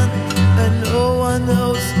man, and no one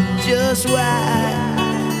knows just why.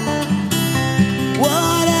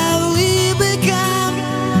 What have we become?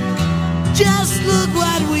 Just look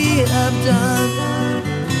what we have done.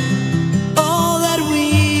 All that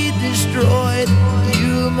we destroyed,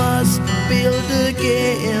 you must build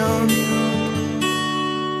again.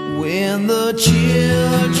 When the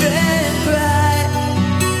children cry,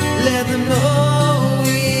 let them know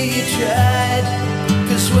we tried.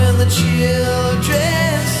 'Cause when the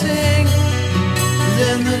children sing,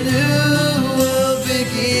 then the new world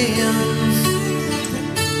begins.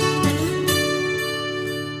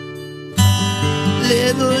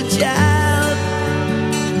 Little child,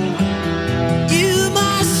 you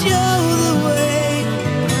must show the way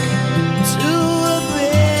to a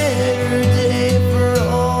better day for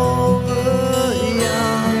all the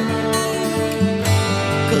young.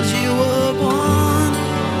 'Cause you were born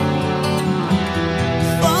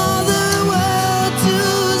for the world to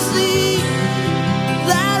see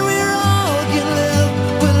that we all can live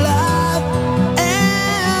with love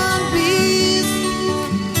and peace.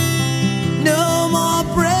 No more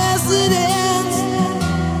presidents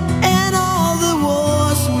and all the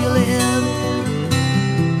wars we'll end.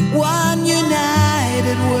 One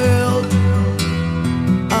united world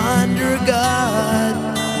under God.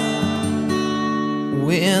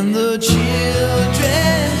 When the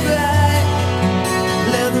children cry,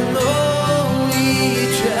 let them know we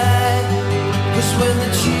tried. 'Cause when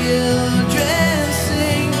the children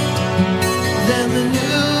sing, then the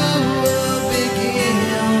new world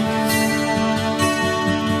begins.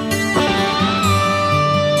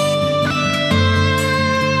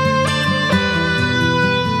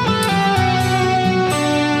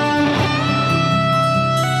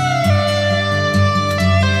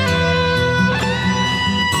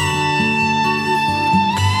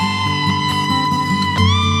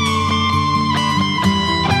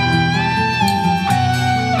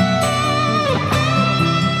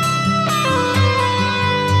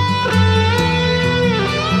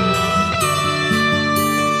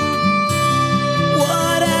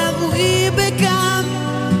 What have we become?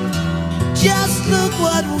 Just look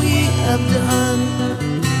what we have done.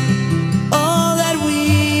 All that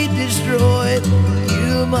we destroyed,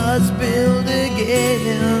 you must build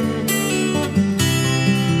again.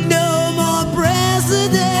 No more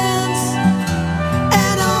presidents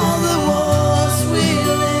and all the wars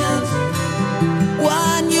we'll end.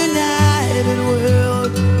 One united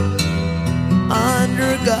world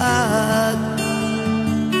under God.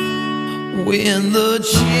 When the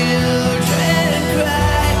children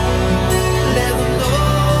cry, let them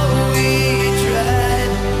know we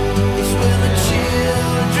tried. 'Cause when the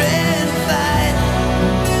children fight,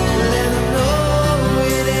 let them know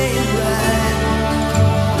it ain't right.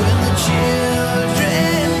 When the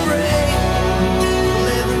children pray,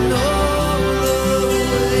 let them know the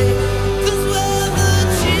way. 'Cause when the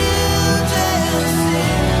children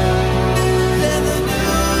sing, then the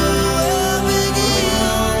new world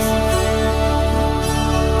begins.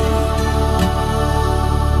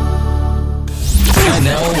 And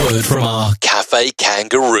now a word from our Cafe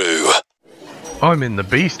Kangaroo. I'm in the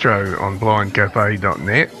bistro on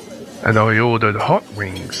blindcafe.net and I ordered hot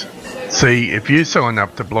wings. See, if you sign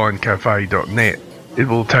up to blindcafe.net, it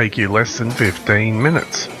will take you less than 15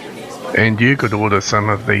 minutes. And you could order some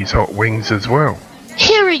of these hot wings as well.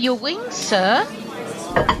 Here are your wings, sir.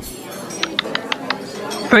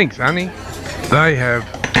 Thanks, honey. They have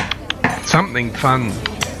something fun.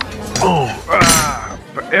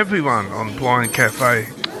 For everyone on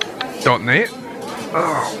blindcafe.net.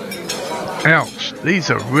 Oh, ouch. These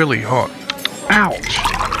are really hot. Ouch.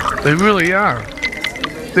 They really are.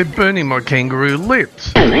 They're burning my kangaroo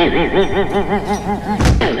lips.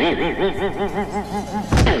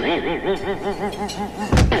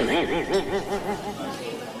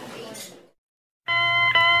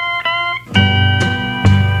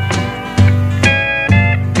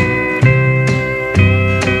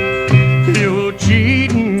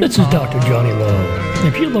 This is Dr. Johnny Lowe.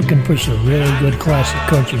 If you're looking for some really good classic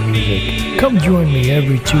country music, come join me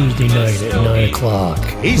every Tuesday night at 9 o'clock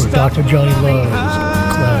for Dr. Johnny Lowe's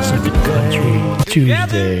Classic Country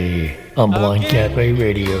Tuesday on Blind Cafe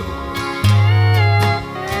Radio.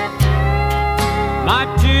 My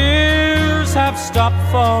tears have stopped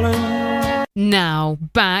falling. Now,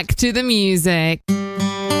 back to the music.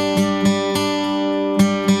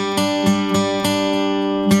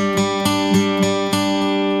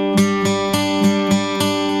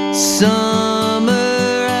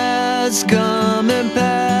 Summer has come and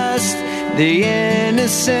passed. The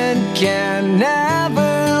innocent can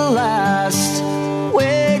never last.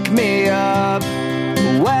 Wake me up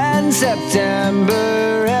when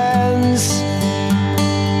September ends.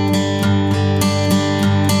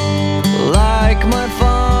 Like my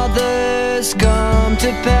father's come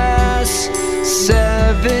to pass,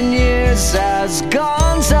 7 years has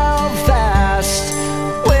gone so fast.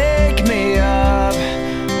 Wake me up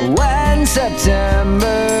when September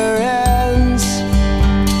ends.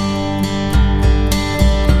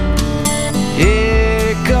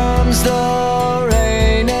 Here comes the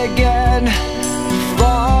rain again,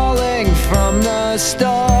 fall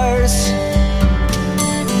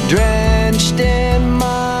rest, drenched in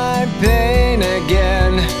my pain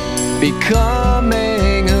again,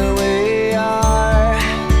 becoming who we are.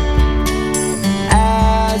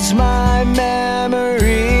 As my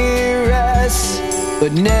memory rests,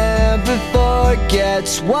 but never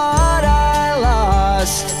forgets what I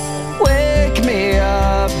lost, wake me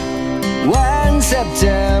up when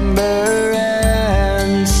September ends.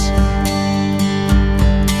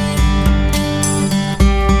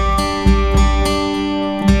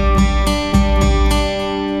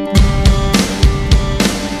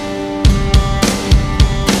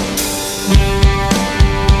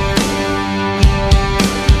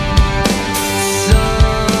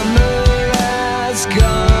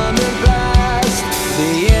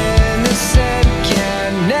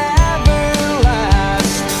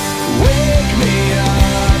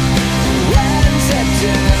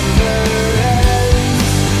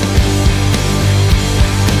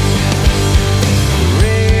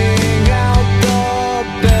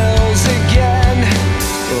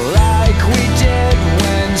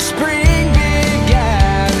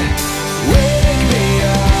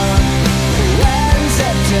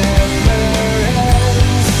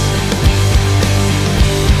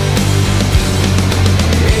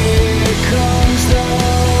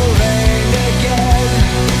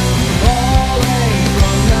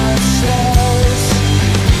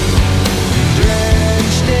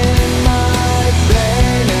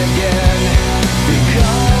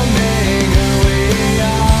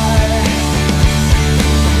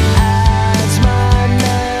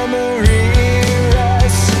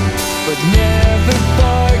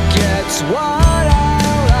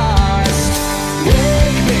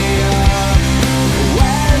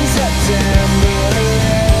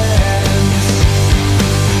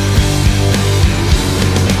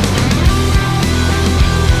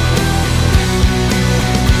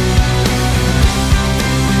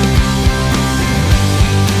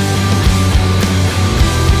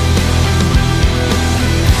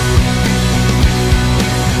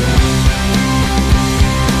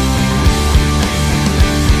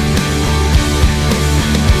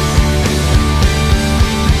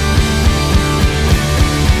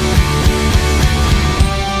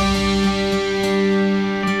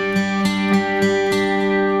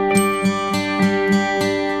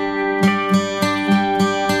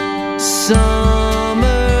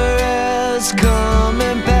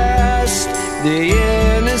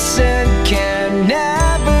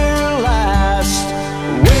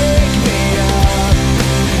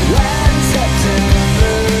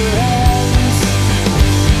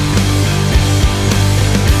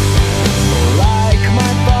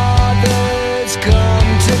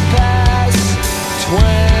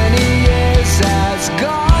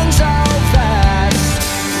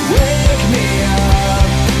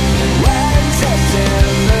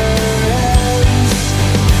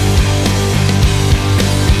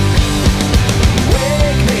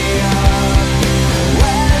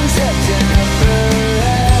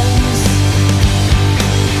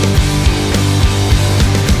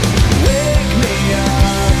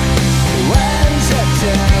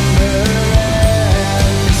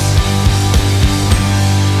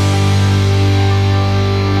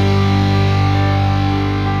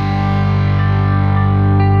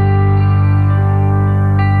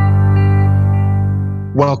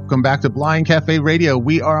 Welcome back to Blind Cafe Radio.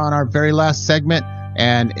 We are on our very last segment,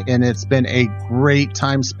 and it's been a great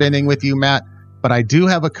time spending with you, Matt. But I do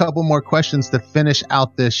have a couple more questions to finish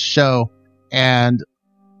out this show. And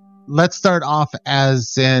let's start off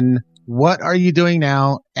as in, what are you doing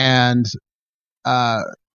now, and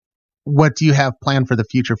what do you have planned for the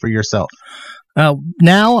future for yourself?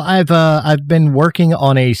 Now I've been working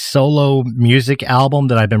on a solo music album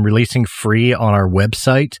that I've been releasing free on our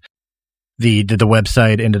website. The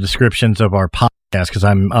website in the descriptions of our podcast, because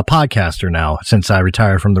I'm a podcaster now. Since I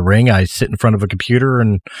retired from the ring, I sit in front of a computer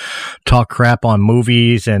and talk crap on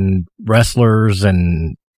movies and wrestlers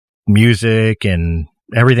and music and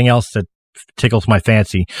everything else that tickles my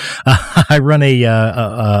fancy. I run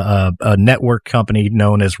a network company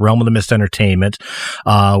known as Realm of the Mist Entertainment.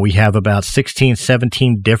 We have about 16,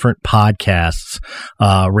 17 different podcasts,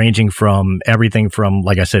 ranging from everything from,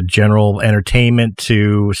 like I said, general entertainment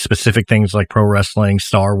to specific things like pro wrestling,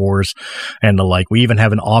 Star Wars, and the like. We even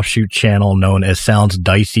have an offshoot channel known as Sounds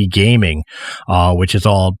Dicey Gaming, which is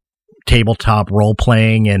all tabletop role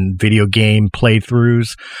playing and video game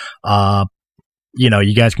playthroughs.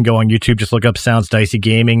 you guys can go on YouTube, just look up Sounds Dicey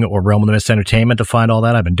Gaming or Realm of the Mist Entertainment to find all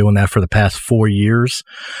that. I've been doing that for the past 4 years.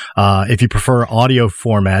 If you prefer audio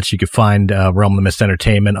formats, you can find Realm of the Mist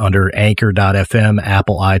Entertainment under Anchor.fm,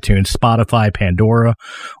 Apple, iTunes, Spotify, Pandora,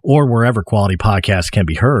 or wherever quality podcasts can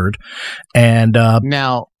be heard. And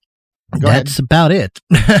now, that's about it.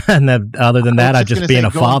 And then, other than that, I just being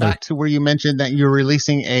a father. Back to where you mentioned that you're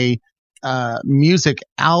releasing a music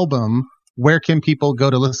album. Where can people go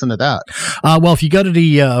to listen to that? Well, if you go to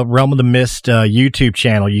the Realm of the Mist YouTube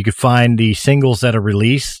channel, you can find the singles that are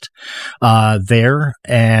released there,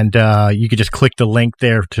 and you can just click the link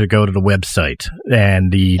there to go to the website,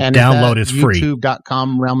 and the download is free.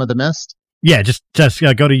 YouTube.com Realm of the Mist? Yeah, just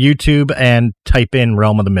go to YouTube and type in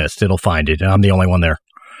Realm of the Mist. It'll find it. I'm the only one there.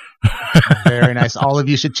 Very nice. All of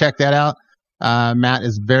you should check that out. Matt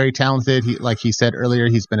is very talented. Like he said earlier,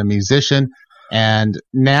 he's been a musician. And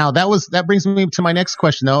now that brings me to my next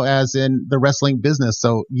question, though, as in the wrestling business.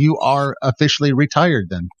 So you are officially retired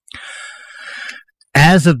then?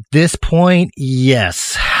 As of this point,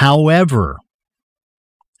 yes. However,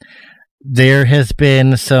 there has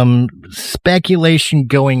been some speculation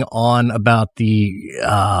going on about the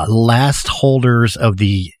last holders of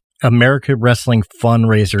the American Wrestling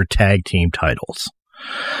Fundraiser tag team titles.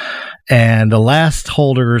 And the last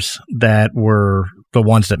holders that were the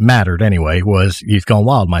ones that mattered anyway was Youth Gone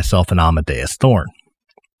Wild, myself, and Amadeus Thorne.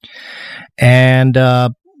 And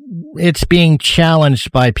it's being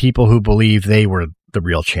challenged by people who believe they were the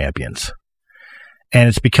real champions. And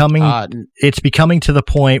it's becoming to the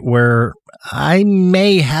point where I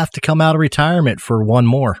may have to come out of retirement for one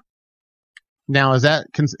more. Now, is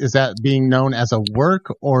that being known as a work,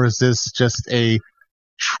 or is this just a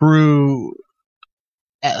true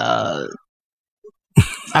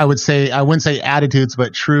I wouldn't say attitudes,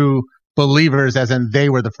 but true believers, as in they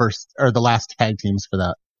were the first or the last tag teams for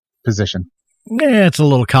that position? Yeah, it's a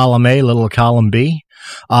little column A, a little column B.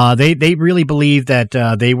 They really believe that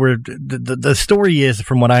they were the story is,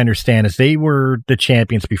 from what I understand, is they were the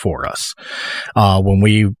champions before us when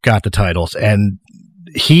we got the titles, and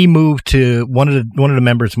he moved to one of the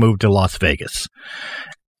members moved to Las Vegas.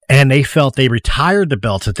 And they felt they retired the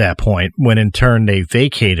belts at that point, when in turn they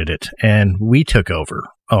vacated it, and we took over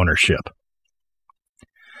ownership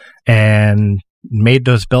and made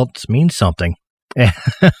those belts mean something.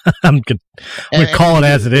 I'm gonna call it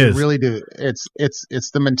as it is. Really do. It's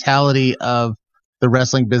the mentality of the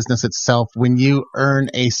wrestling business itself. When you earn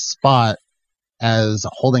a spot as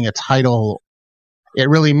holding a title, it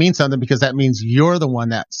really means something, because that means you're the one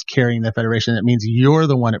that's carrying the federation. It means you're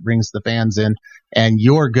the one that brings the fans in, and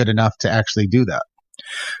you're good enough to actually do that.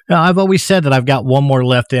 Now, I've always said that I've got one more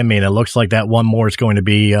left in me, and it looks like that one more is going to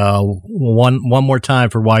be one more time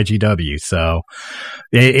for YGW. So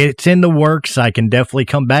it's in the works. I can definitely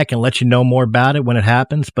come back and let you know more about it when it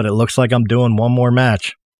happens, but it looks like I'm doing one more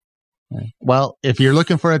match. Well, if you're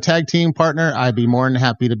looking for a tag team partner, I'd be more than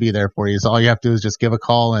happy to be there for you. So all you have to do is just give a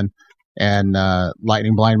call, and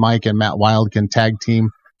Lightning Blind Mike and Matt Wylde can tag team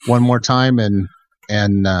one more time, and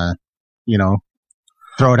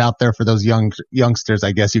throw it out there for those youngsters,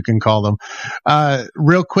 I guess you can call them.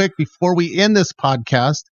 Real quick, before we end this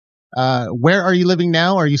podcast, where are you living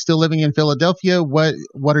now? Are you still living in Philadelphia? What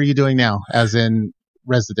are you doing now, as in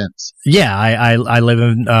residence? Yeah, I live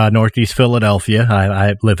in Northeast Philadelphia.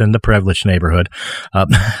 I live in the privileged neighborhood.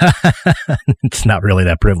 It's not really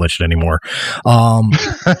that privileged anymore.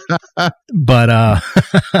 But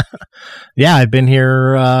yeah, I've been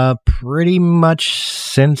here pretty much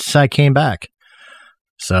since I came back.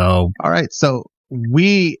 So all right, so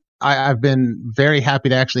I've been very happy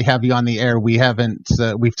to actually have you on the air.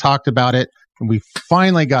 We've talked about it, and we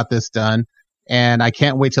finally got this done. And I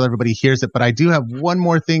can't wait till everybody hears it. But I do have one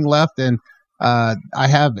more thing left, and I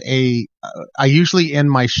usually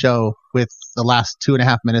end my show with the last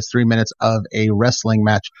 2.5 minutes, 3 minutes of a wrestling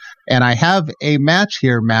match. And I have a match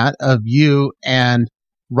here, Matt, of you and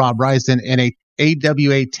Rob Risden in a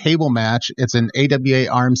AWA table match. It's an AWA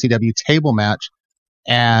RMCW table match.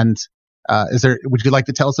 And would you like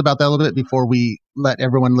to tell us about that a little bit before we let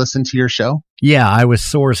everyone listen to your show? Yeah, I was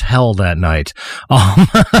sore as hell that night.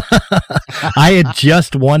 I had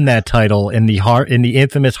just won that title in the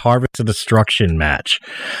infamous Harvest of Destruction match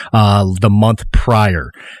the month prior,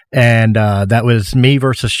 and that was me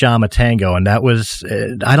versus Shama Tango, and that was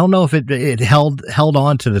I don't know if it held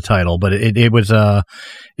on to the title, but it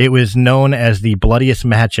was known as the bloodiest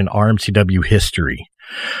match in RMCW history.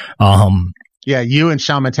 Yeah, you and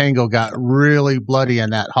Shama Tango got really bloody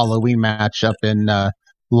in that Halloween match up in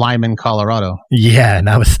Lyman, Colorado. Yeah, and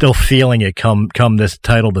I was still feeling it come this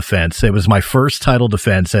title defense. It was my first title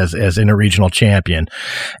defense as interregional champion.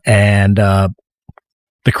 And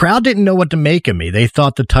the crowd didn't know what to make of me. They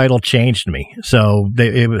thought the title changed me. So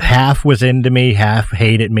half was into me, half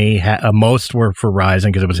hated me. Most were for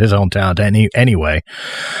Rising because it was his hometown anyway.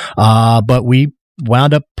 But we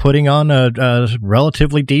wound up putting on a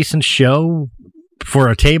relatively decent show for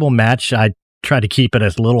a table match. I tried to keep it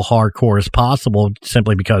as little hardcore as possible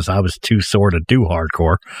simply because I was too sore to do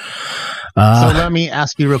hardcore. So let me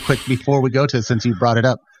ask you real quick before we go to it, since you brought it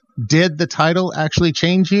up. Did the title actually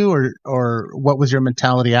change you, or what was your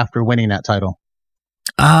mentality after winning that title?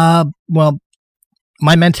 Well,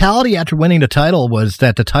 my mentality after winning the title was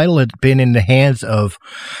that the title had been in the hands of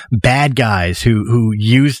bad guys who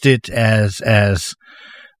used it as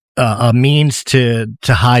a means to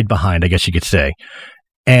hide behind, I guess you could say.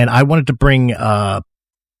 And I wanted to bring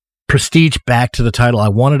prestige back to the title. I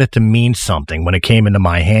wanted it to mean something when it came into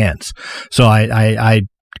my hands. So I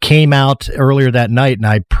came out earlier that night and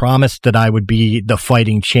I promised that I would be the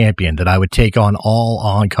fighting champion, that I would take on all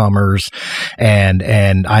oncomers, and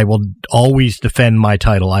I will always defend my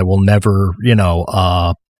title. I will never,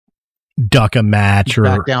 duck a match or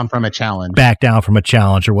back down from a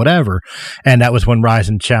challenge or whatever. And that was when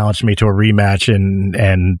Ryzen challenged me to a rematch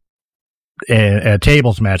and a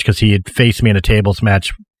tables match, because he had faced me in a tables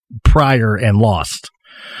match prior and lost.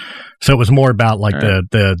 So it was more about like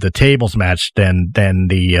the tables match than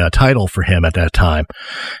the title for him at that time.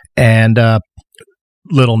 And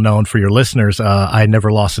little known for your listeners, I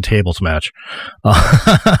never lost a tables match.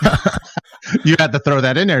 You had to throw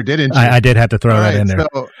that in there, didn't you? I did have to throw that in there.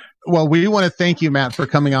 So, well, we want to thank you, Matt, for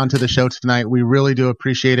coming on to the show tonight. We really do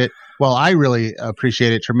appreciate it. Well, I really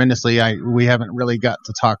appreciate it tremendously. We haven't really got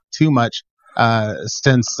to talk too much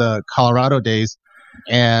since Colorado days,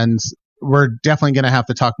 and we're definitely going to have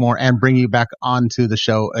to talk more and bring you back onto the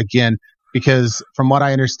show again, because from what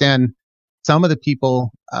I understand, some of the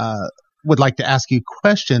people would like to ask you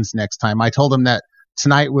questions next time. I told them that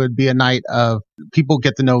tonight would be a night of people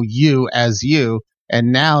get to know you as you,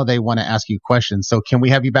 and now they want to ask you questions. So can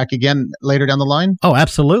we have you back again later down the line? Oh,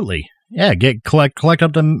 absolutely. Yeah, collect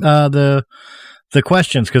up the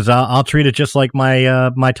questions, because I'll treat it just like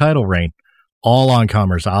my title reign. All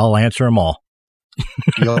oncomers, I'll answer them all.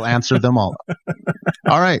 You'll answer them all.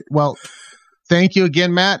 All right. Well, thank you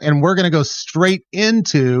again, Matt. And we're going to go straight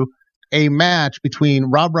into a match between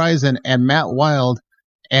Rob Ryzen and Matt Wylde.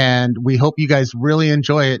 And we hope you guys really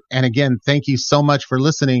enjoy it. And again, thank you so much for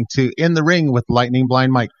listening to In the Ring with Lightning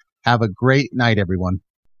Blind Mike. Have a great night, everyone.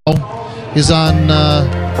 Is on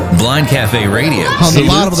Blind Cafe Radio. On the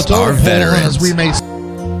bottom of the totem pole, veterans. as we may.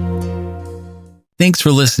 Thanks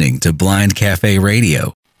for listening to Blind Cafe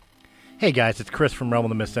Radio. Hey guys, it's Chris from Realm of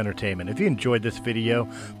the Mist Entertainment. If you enjoyed this video,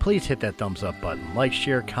 please hit that thumbs up button. Like,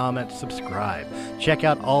 share, comment, subscribe. Check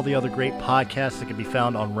out all the other great podcasts that can be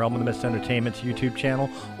found on Realm of the Mist Entertainment's YouTube channel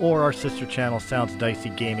or our sister channel, Sounds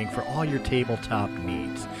Dicey Gaming, for all your tabletop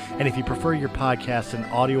needs. And if you prefer your podcast in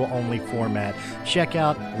audio-only format, check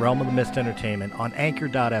out Realm of the Mist Entertainment on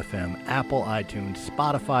Anchor.fm, Apple iTunes,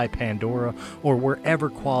 Spotify, Pandora, or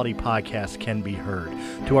wherever quality podcasts can be heard.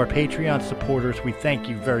 To our Patreon supporters, we thank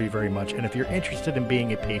you very, very much. And if you're interested in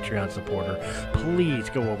being a Patreon supporter, please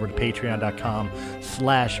go over to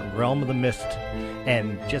patreon.com/Realm of the Mist,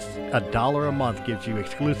 and just $1 a month gives you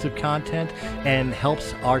exclusive content and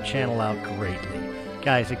helps our channel out greatly.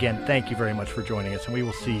 Guys, again, thank you very much for joining us, and we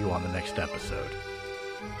will see you on the next episode.